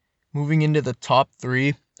 moving into the top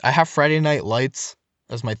 3, I have Friday Night Lights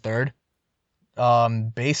as my third.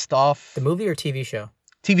 Based off the movie or TV show?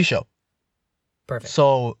 TV show. Perfect.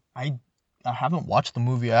 So I haven't watched the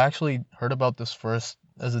movie. I actually heard about this first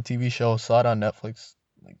as a TV show. Saw it on Netflix,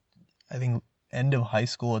 like I think end of high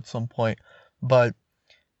school at some point. But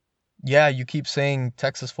yeah, you keep saying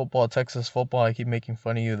Texas football. I keep making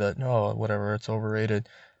fun of you that no, whatever, it's overrated.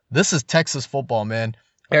 This is Texas football, man.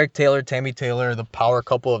 Eric Taylor, Tammy Taylor, the power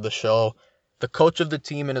couple of the show, the coach of the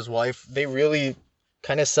team and his wife, they really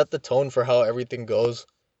kind of set the tone for how everything goes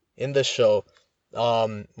in the show.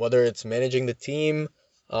 Whether it's managing the team,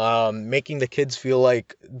 making the kids feel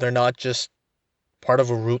like they're not just part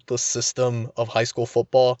of a ruthless system of high school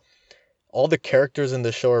football. All the characters in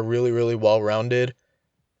the show are really, really well-rounded.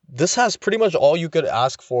 This has pretty much all you could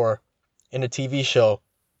ask for in a TV show.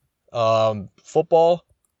 Football,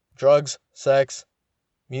 drugs, sex,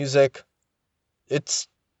 music. It's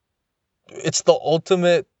the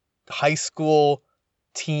ultimate high school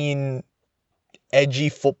teen edgy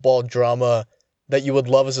football drama that you would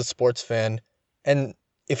love as a sports fan. And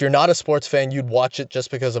if you're not a sports fan, you'd watch it just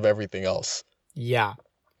because of everything else. Yeah.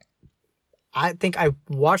 I think I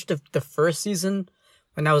watched the first season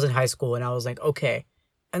when I was in high school, and I was like, okay.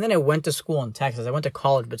 And then I went to school in Texas. I went to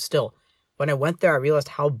college, but still, when I went there, I realized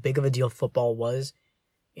how big of a deal football was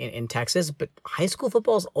in Texas. But high school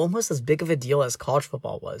football is almost as big of a deal as college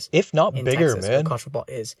football was. If not bigger, Texas, man. College football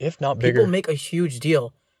is. If not bigger. People make a huge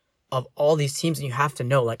deal of all these teams, and you have to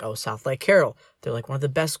know, like, South Lake Carroll, they're like one of the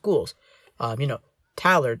best schools.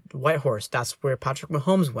 Tyler, Whitehorse, that's where Patrick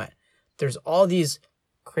Mahomes went. There's all these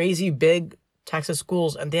crazy big Texas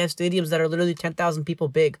schools, and they have stadiums that are literally 10,000 people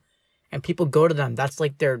big, and people go to them. That's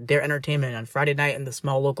like their entertainment on Friday night in the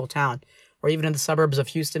small local town, or even in the suburbs of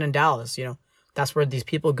Houston and Dallas. That's where these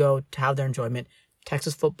people go to have their enjoyment.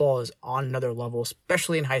 Texas football is on another level,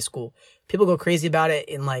 especially in high school. People go crazy about it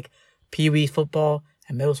in like Pee-wee football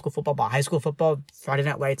and middle school football, but high school football, Friday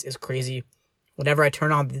Night Lights is crazy. Whenever I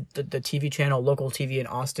turn on the TV channel, local TV in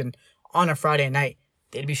Austin, on a Friday night,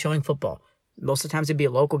 they'd be showing football. Most of the times it'd be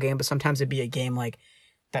a local game, but sometimes it'd be a game like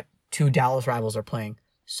that 2 Dallas rivals are playing.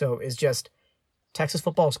 So it's just, Texas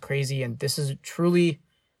football is crazy, and this is truly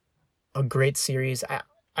a great series.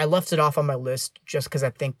 I left it off on my list just because I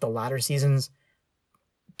think the latter seasons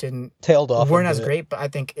weren't as great, but I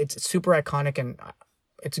think it's super iconic, and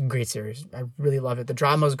it's a great series. I really love it. The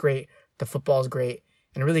drama is great, the football is great,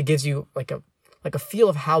 and it really gives you like a feel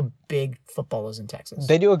of how big football is in Texas.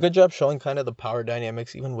 They do a good job showing kind of the power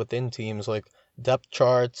dynamics even within teams, like depth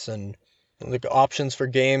charts and like options for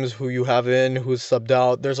games, who you have in, who's subbed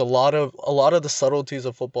out. There's a lot of the subtleties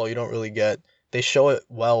of football you don't really get. They show it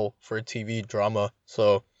well for a TV drama.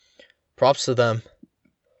 So props to them.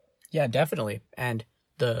 Yeah, definitely. And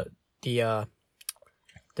the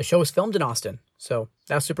show was filmed in Austin, so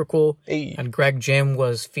that's super cool. Hey. And Greg Gym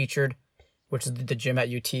was featured, which is the gym at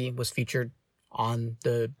UT, was featured on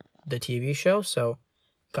the TV show. So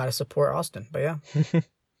gotta support Austin. But yeah.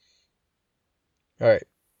 All right,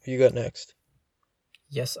 who you got next?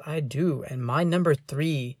 Yes, I do. And my number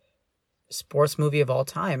 3 sports movie of all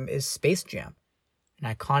time is Space Jam.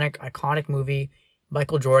 An iconic movie.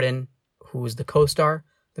 Michael Jordan, who is the co-star.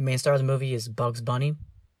 The main star of the movie is Bugs Bunny.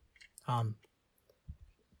 Sorry,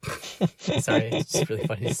 it's just really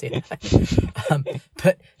funny to say that.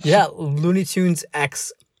 But yeah, Looney Tunes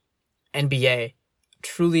X NBA.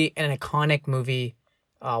 Truly an iconic movie.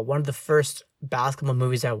 One of the first basketball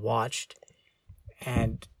movies I watched.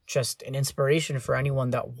 And just an inspiration for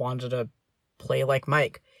anyone that wanted to play like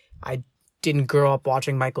Mike. I didn't grow up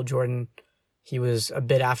watching Michael Jordan. He was a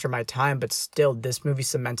bit after my time, but still, this movie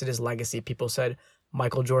cemented his legacy. People said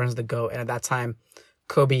Michael Jordan's the GOAT. And at that time,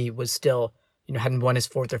 Kobe was still, hadn't won his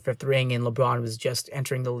 4th or 5th ring, and LeBron was just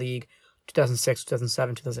entering the league 2006,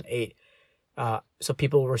 2007, 2008. So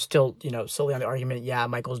people were still, solely on the argument, yeah,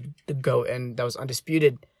 Michael's the GOAT, and that was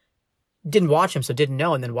undisputed. Didn't watch him, so didn't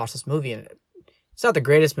know, and then watched this movie, and it's not the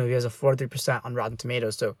greatest movie. It has a 43% on Rotten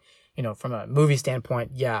Tomatoes. So, from a movie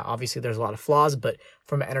standpoint, yeah, obviously there's a lot of flaws, but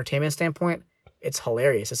from an entertainment standpoint, it's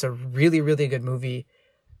hilarious. It's a really, really good movie.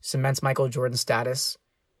 Cements Michael Jordan's status.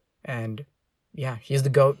 And yeah, he's the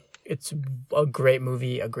GOAT. It's a great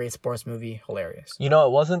movie, a great sports movie. Hilarious. It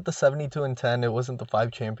wasn't the 72-10. It wasn't the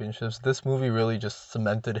 5 championships. This movie really just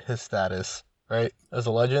cemented his status, right? As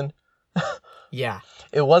a legend. Yeah.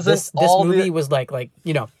 It wasn't this movie was like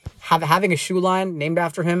having a shoe line named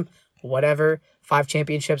after him, whatever, 5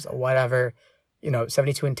 championships, whatever,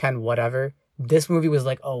 72-10, whatever. This movie was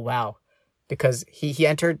like, oh wow, because he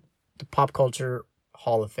entered the pop culture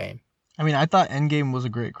Hall of Fame. I mean, I thought Endgame was a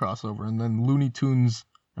great crossover, and then Looney Tunes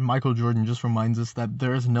and Michael Jordan just reminds us that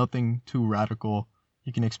there is nothing too radical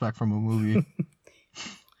you can expect from a movie.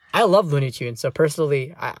 I love Looney Tunes, so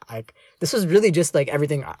personally, I this was really just like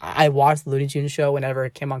everything. I watched the Looney Tunes show whenever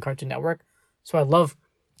it came on Cartoon Network, so I love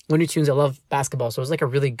Looney Tunes. I love basketball, so it was like a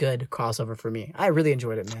really good crossover for me. I really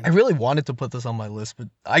enjoyed it, man. I really wanted to put this on my list, but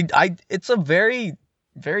it's a very,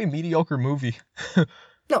 very mediocre movie.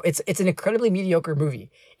 No, it's an incredibly mediocre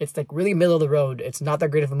movie. It's like really middle of the road. It's not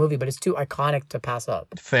that great of a movie, but it's too iconic to pass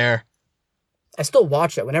up. Fair. I still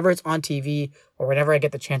watch it whenever it's on TV or whenever I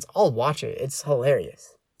get the chance. I'll watch it. It's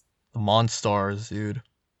hilarious. The Monstars, dude.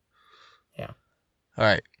 Yeah. All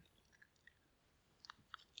right.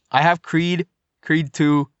 I have Creed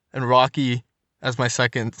 2, and Rocky as my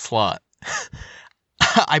second slot.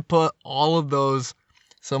 I put all of those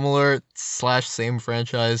similar/same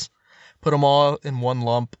franchise. Put them all in one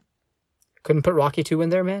lump. Couldn't put Rocky 2 in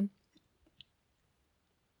there, man?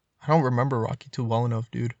 I don't remember Rocky 2 well enough,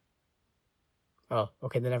 dude. Oh,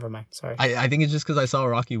 okay, then never mind. Sorry. I think it's just because I saw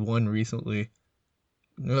Rocky 1 recently.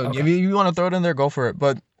 Okay. If you want to throw it in there, go for it.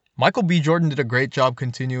 But Michael B. Jordan did a great job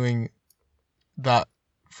continuing that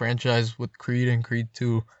franchise with Creed and Creed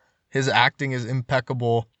 2. His acting is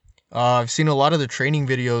impeccable. I've seen a lot of the training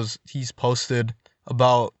videos he's posted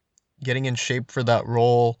about getting in shape for that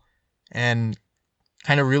role and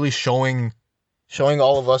kind of really showing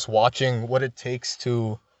all of us watching what it takes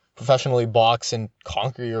to professionally box and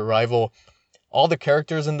conquer your rival. All the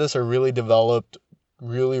characters in this are really developed.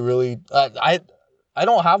 Really, I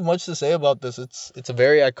don't have much to say about this. It's a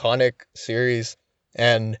very iconic series,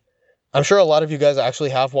 and I'm sure a lot of you guys actually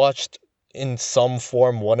have watched in some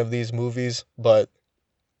form one of these movies, but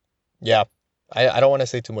yeah, I don't want to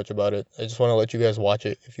say too much about it. I just want to let you guys watch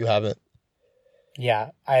it if you haven't.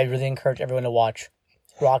 Yeah, I really encourage everyone to watch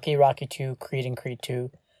Rocky, Rocky 2, Creed, and Creed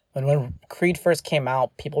 2. When Creed first came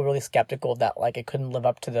out, people were really skeptical that like it couldn't live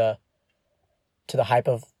up to the hype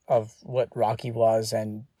of what Rocky was,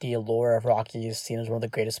 and the allure of Rocky is seen as one of the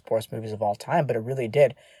greatest sports movies of all time, but it really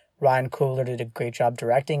did. Ryan Coogler did a great job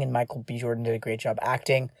directing, and Michael B. Jordan did a great job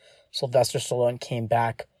acting. Sylvester Stallone came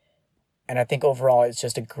back, and I think overall it's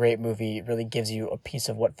just a great movie. It really gives you a piece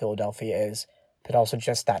of what Philadelphia is, but also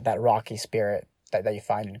just that Rocky spirit that you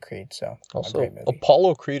find in Creed. So also, a great movie.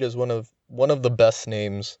 Apollo Creed is one of the best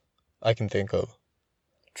names I can think of.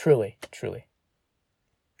 Truly.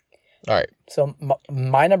 All right. So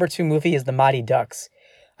my number 2 movie is The Mighty Ducks.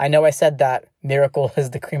 I know I said that Miracle is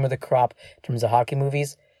the cream of the crop in terms of hockey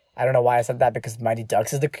movies. I don't know why I said that, because Mighty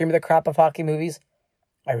Ducks is the cream of the crop of hockey movies.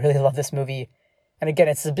 I really love this movie. And again,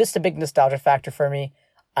 it's just a big nostalgia factor for me.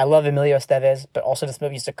 I love Emilio Estevez, but also this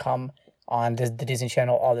movie used to come on the Disney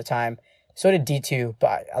Channel all the time. So did D2,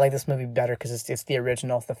 but I like this movie better because it's the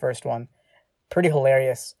original, the first one. Pretty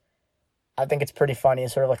hilarious. I think it's pretty funny.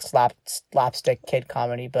 It's sort of like slapstick kid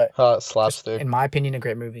comedy, but Slapstick. in my opinion, a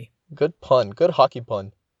great movie. Good pun. Good hockey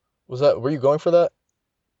pun. Were you going for that?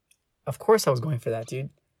 Of course I was going for that, dude.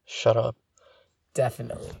 Shut up.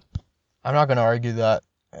 Definitely. I'm not going to argue that.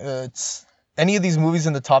 It's any of these movies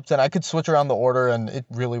in the top 10, I could switch around the order and it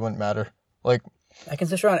really wouldn't matter. Like, I can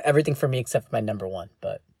switch around everything for me except for my number one,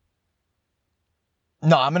 but...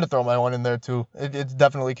 No, I'm going to throw my one in there too. It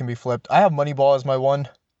definitely can be flipped. I have Moneyball as my one.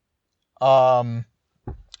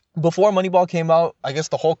 Before Moneyball came out, I guess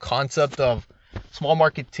the whole concept of small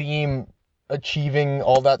market team achieving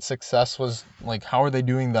all that success was like, how are they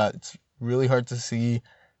doing that? It's really hard to see.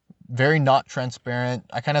 Very not transparent.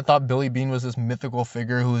 I kind of thought Billy Beane was this mythical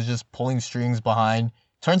figure who was just pulling strings behind.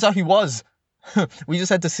 Turns out he was. We just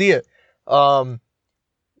had to see it.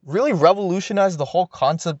 Really revolutionized the whole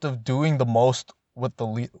concept of doing the most with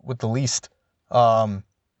the least. I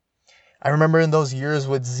remember in those years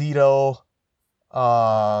with Zito,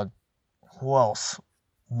 who else?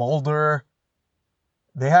 Mulder.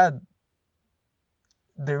 They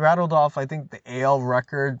rattled off, I think, the AL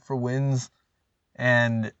record for wins,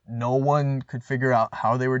 and no one could figure out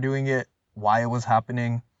how they were doing it, why it was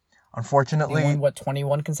happening. Unfortunately, they won,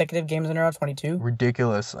 21 consecutive games in a row? 22?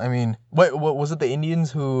 Ridiculous. I mean, what was it? The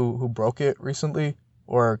Indians who broke it recently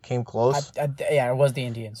or came close? Yeah, it was the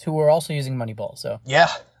Indians, who were also using Moneyball. So yeah,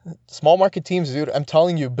 small market teams, dude. I'm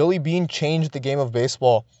telling you, Billy Beane changed the game of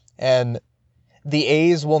baseball, and the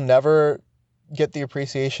A's will never get the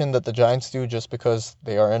appreciation that the Giants do just because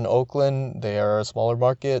they are in Oakland. They are a smaller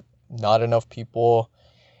market. Not enough people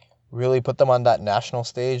really put them on that national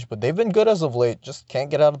stage, but they've been good as of late. Just can't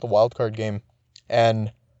get out of the wild card game.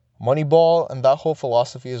 And Moneyball and that whole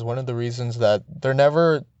philosophy is one of the reasons that they're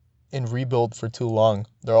never in rebuild for too long.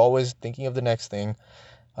 They're always thinking of the next thing.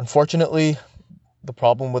 Unfortunately, the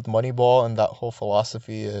problem with Moneyball and that whole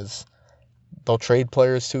philosophy is they'll trade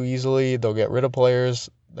players too easily. They'll get rid of players.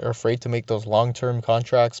 They're afraid to make those long-term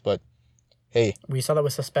contracts, but hey, we saw that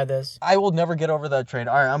with Cespedes. I will never get over that trade.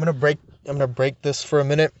 All right, I'm gonna break this for a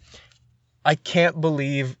minute. I can't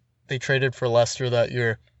believe they traded for Leicester that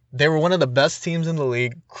year. They were one of the best teams in the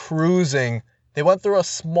league, cruising. They went through a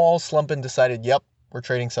small slump and decided, yep, we're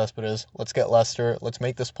trading Cespedes. Let's get Leicester. Let's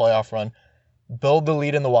make this playoff run. Build the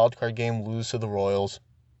lead in the wildcard game, lose to the Royals.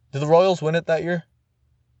 Did the Royals win it that year?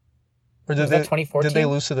 Or Was that 2014? Did they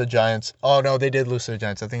lose to the Giants? Oh, no, they did lose to the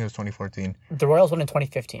Giants. I think it was 2014. The Royals won in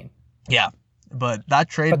 2015. Yeah, but that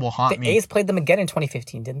trade will haunt me. The A's played them again in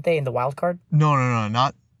 2015, didn't they, in the wild card? No.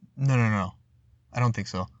 I don't think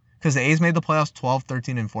so. Because the A's made the playoffs 12,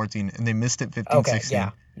 13, and 14, and they missed it 15, okay,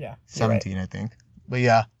 16. Yeah. 17, right. I think. But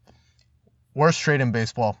yeah, worst trade in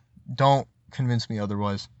baseball. Don't convince me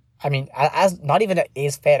otherwise. I mean, as not even an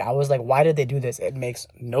A's fan, I was like, why did they do this? It makes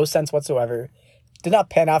no sense whatsoever. Did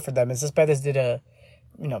not pan out for them. It's just Cespedes did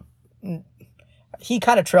he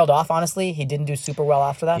kind of trailed off, honestly. He didn't do super well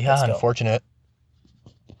after that. Yeah, unfortunate.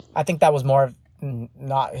 I think that was more of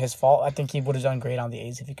not his fault. I think he would have done great on the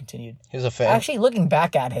A's if he continued. He's a fan. Actually, looking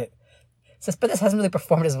back at it, Cespedes hasn't really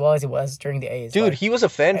performed as well as he was during the A's. Dude, he was a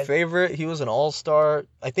fan favorite. He was an all-star.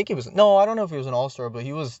 I think he was... No, I don't know if he was an all-star, but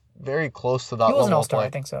he was very close to that level. He was an all-star, I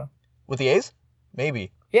think so. With the A's?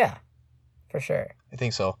 Maybe. Yeah, for sure. I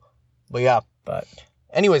think so. But yeah. But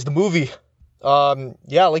anyways, the movie.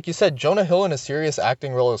 Yeah, like you said, Jonah Hill in a serious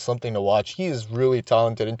acting role is something to watch. He is really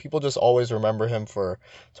talented, and people just always remember him for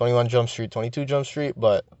 21 Jump Street, 22 Jump Street,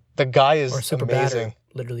 but the guy is amazing. Bad, or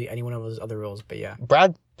literally any one of those other roles, but yeah.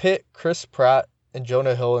 Brad Pitt, Chris Pratt, and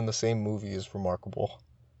Jonah Hill in the same movie is remarkable.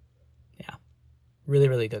 Yeah. Really,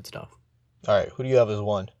 really good stuff. All right, who do you have as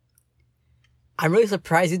one? I'm really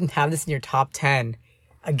surprised you didn't have this in your top 10.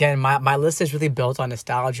 Again, my list is really built on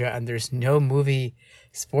nostalgia, and there's no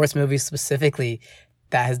sports movie specifically,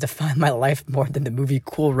 that has defined my life more than the movie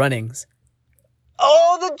Cool Runnings.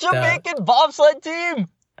 Oh, the Jamaican bobsled team!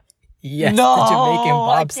 Yes, the Jamaican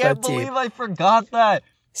bobsled team. I can't believe I forgot that.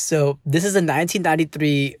 So, this is a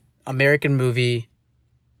 1993 American movie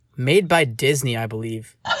made by Disney, I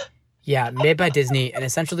believe. Yeah, made by Disney, and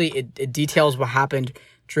essentially it details what happened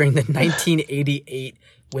during the 1988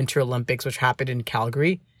 Winter Olympics, which happened in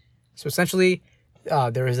Calgary. So essentially,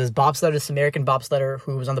 there was this American bobsledder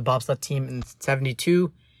who was on the bobsled team in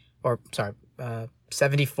 74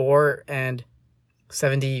 and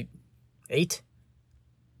 78.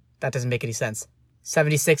 That doesn't make any sense.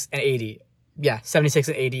 76 and 80. Yeah, 76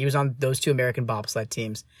 and 80. He was on those two American bobsled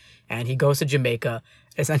teams. And he goes to Jamaica,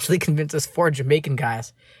 essentially convinces 4 Jamaican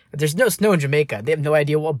guys that there's no snow in Jamaica. They have no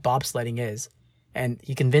idea what bobsledding is. And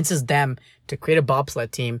he convinces them to create a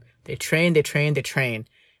bobsled team. They train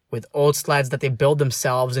with old sleds that they build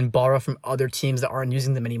themselves and borrow from other teams that aren't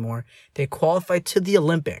using them anymore. They qualify to the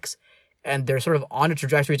Olympics. And they're sort of on a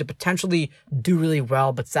trajectory to potentially do really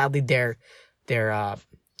well, but sadly their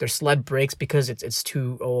sled breaks because it's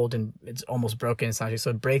too old and it's almost broken essentially.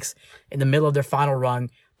 So it breaks in the middle of their final run.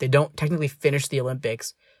 They don't technically finish the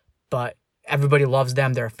Olympics, but everybody loves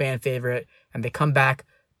them. They're a fan favorite, and they come back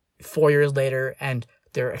 4 years later and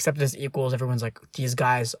they're accepted as equals. Everyone's like, these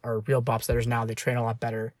guys are real bobsledders now. They train a lot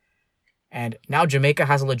better. And now Jamaica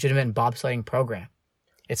has a legitimate bobsledding program.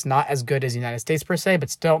 It's not as good as the United States per se, but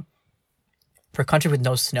still, for a country with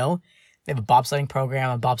no snow, they have a bobsledding program,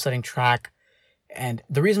 a bobsledding track. And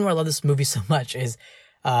the reason why I love this movie so much is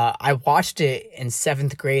I watched it in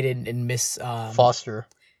 7th grade in Miss Foster.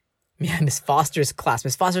 Yeah, Miss Foster's class.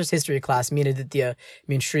 Miss Foster's history class. Me and Aditya,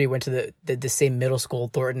 me and Shri went to the same middle school,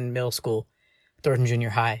 Thornton Junior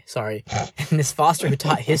High, sorry. And Miss Foster, who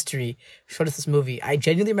taught history, showed us this movie. I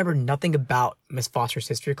genuinely remember nothing about Miss Foster's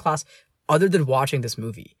history class other than watching this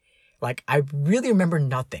movie. Like, I really remember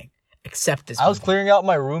nothing except this movie. I was clearing out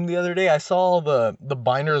my room the other day. I saw all the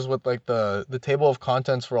binders with like the table of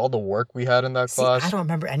contents for all the work we had in that class. I don't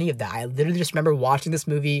remember any of that. I literally just remember watching this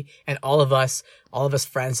movie and all of us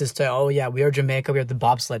friends just say, oh yeah, we are Jamaica, we are the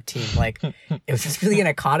bobsled team. Like, it was just really an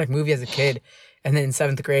iconic movie as a kid. And then in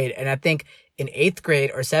 7th grade, and I think in 8th grade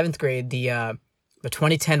or 7th grade, the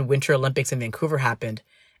 2010 Winter Olympics in Vancouver happened,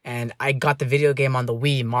 and I got the video game on the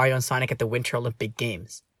Wii, Mario and Sonic at the Winter Olympic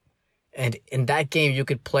Games. And in that game, you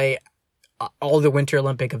could play all the Winter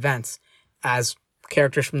Olympic events as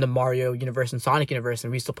characters from the Mario universe and Sonic universe, and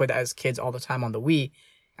we used to play that as kids all the time on the Wii,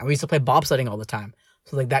 and we used to play bobsledding all the time.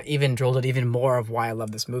 So like that even drilled it even more of why I love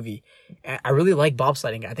this movie. And I really like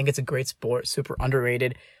bobsledding. I think it's a great sport, super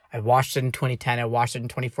underrated. I watched it in 2010. I watched it in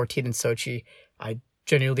 2014 in Sochi. I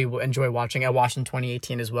genuinely enjoy watching. I watched in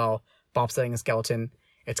 2018 as well, bobsledding and skeleton.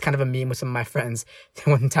 It's kind of a meme with some of my friends.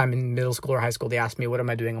 One time in middle school or high school, they asked me, what am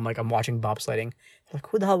I doing? I'm like, I'm watching bobsledding. They're like,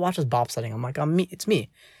 who the hell watches bobsledding? I'm like, it's me.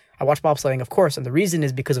 I watch bobsledding, of course. And the reason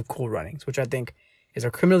is because of Cool Runnings, which I think is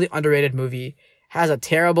a criminally underrated movie. Has a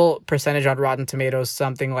terrible percentage on Rotten Tomatoes,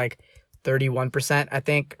 something like 31%, I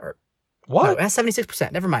think. Or what? No, it has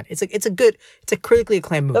 76%. Never mind. It's a critically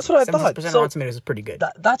acclaimed movie. That's what I thought. 76% Rotten Tomatoes is pretty good.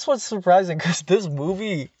 That's what's surprising, because this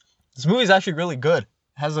movie is actually really good. It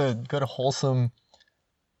has a good, wholesome,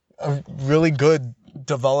 a really good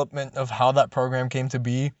development of how that program came to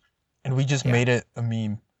be, and we just made it a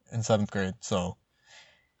meme in 7th grade. So,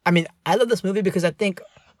 I mean, I love this movie because I think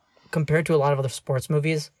compared to a lot of other sports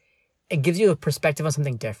movies, it gives you a perspective on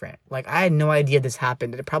something different. Like, I had no idea this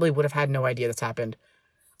happened. I probably would have had no idea this happened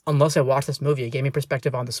unless I watched this movie. It gave me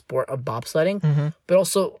perspective on the sport of bobsledding, but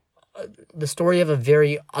also the story of a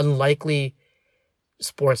very unlikely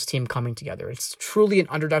sports team coming together. It's truly an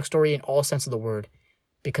underdog story in all sense of the word,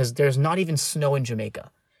 because there's not even snow in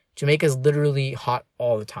Jamaica. Jamaica is literally hot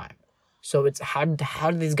all the time. So it's how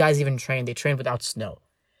do these guys even train? They train without snow.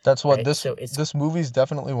 That's what right? this movie is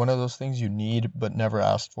definitely one of those things you need but never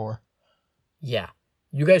asked for. Yeah.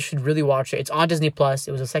 You guys should really watch it. It's on Disney Plus.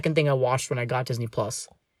 It was the second thing I watched when I got Disney Plus.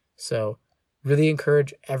 So really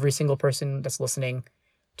encourage every single person that's listening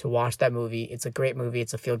to watch that movie. It's a great movie.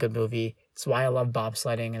 It's a feel-good movie. It's why I love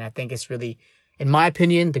bobsledding. And I think it's really, in my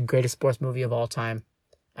opinion, the greatest sports movie of all time.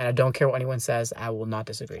 And I don't care what anyone says. I will not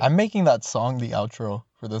disagree. I'm making that song the outro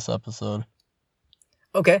for this episode.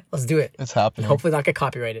 Okay, let's do it. It's happening. Hopefully not get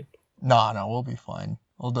copyrighted. No, we'll be fine.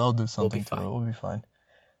 I'll do something to it. We'll be fine.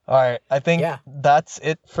 All right, I think that's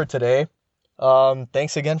it for today.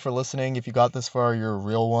 Thanks again for listening. If you got this far, you're a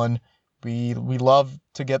real one. We love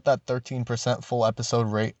to get that 13% full episode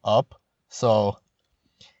rate up. So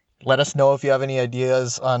let us know if you have any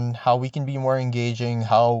ideas on how we can be more engaging,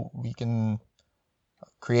 how we can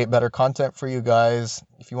create better content for you guys.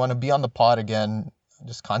 If you want to be on the pod again,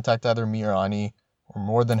 just contact either me or Ani. We're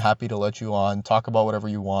more than happy to let you on, talk about whatever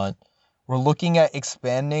you want. We're looking at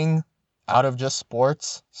expanding out of just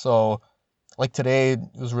sports. So like today, it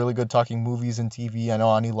was really good talking movies and TV. I know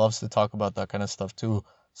Ani loves to talk about that kind of stuff too.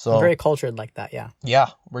 So I'm very cultured like that, yeah. Yeah,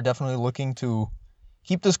 we're definitely looking to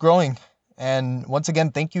keep this growing. And once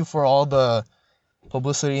again, thank you for all the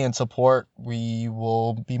publicity and support. We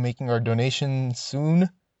will be making our donation soon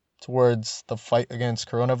towards the fight against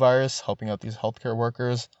coronavirus, helping out these healthcare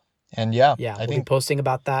workers. And I we'll think be posting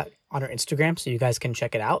about that on our Instagram, so you guys can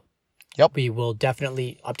check it out. Yep. We will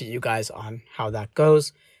definitely update you guys on how that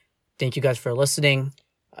goes. Thank you guys for listening.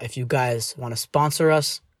 If you guys want to sponsor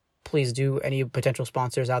us, please do. Any potential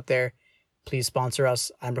sponsors out there, please sponsor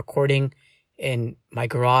us. I'm recording in my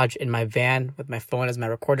garage, in my van, with my phone as my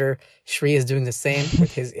recorder. Shri is doing the same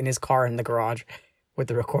in his car in the garage with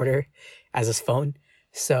the recorder as his phone.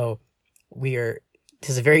 So this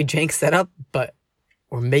is a very jank setup, but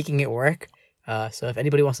we're making it work. So if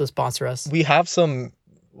anybody wants to sponsor us, we have some.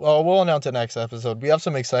 Well, we'll announce it next episode. We have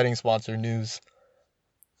some exciting sponsor news.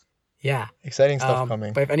 Yeah, exciting stuff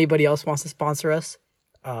coming. But if anybody else wants to sponsor us,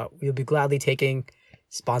 we'll be gladly taking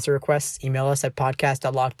sponsor requests. Email us at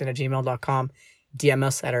podcast.lockedin@gmail.com. DM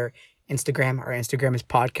us at our Instagram. Our Instagram is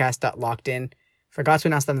podcast.lockedin. Forgot to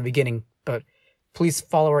announce that in the beginning, but please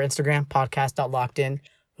follow our Instagram, podcast.lockedin.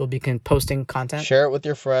 We'll be posting content. Share it with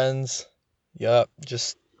your friends. Yep,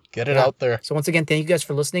 just get it out there. So once again, thank you guys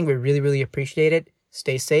for listening. We really, really appreciate it.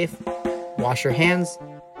 Stay safe, wash your hands,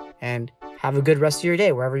 and have a good rest of your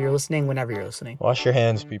day, wherever you're listening, whenever you're listening. Wash your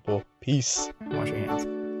hands, people. Peace. Wash your hands.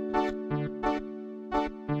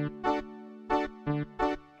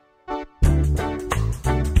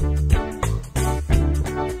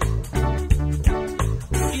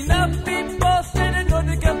 Enough people say they know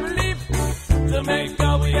they can believe.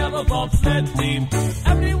 Jamaica, we have a bobsled team.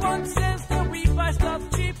 Everyone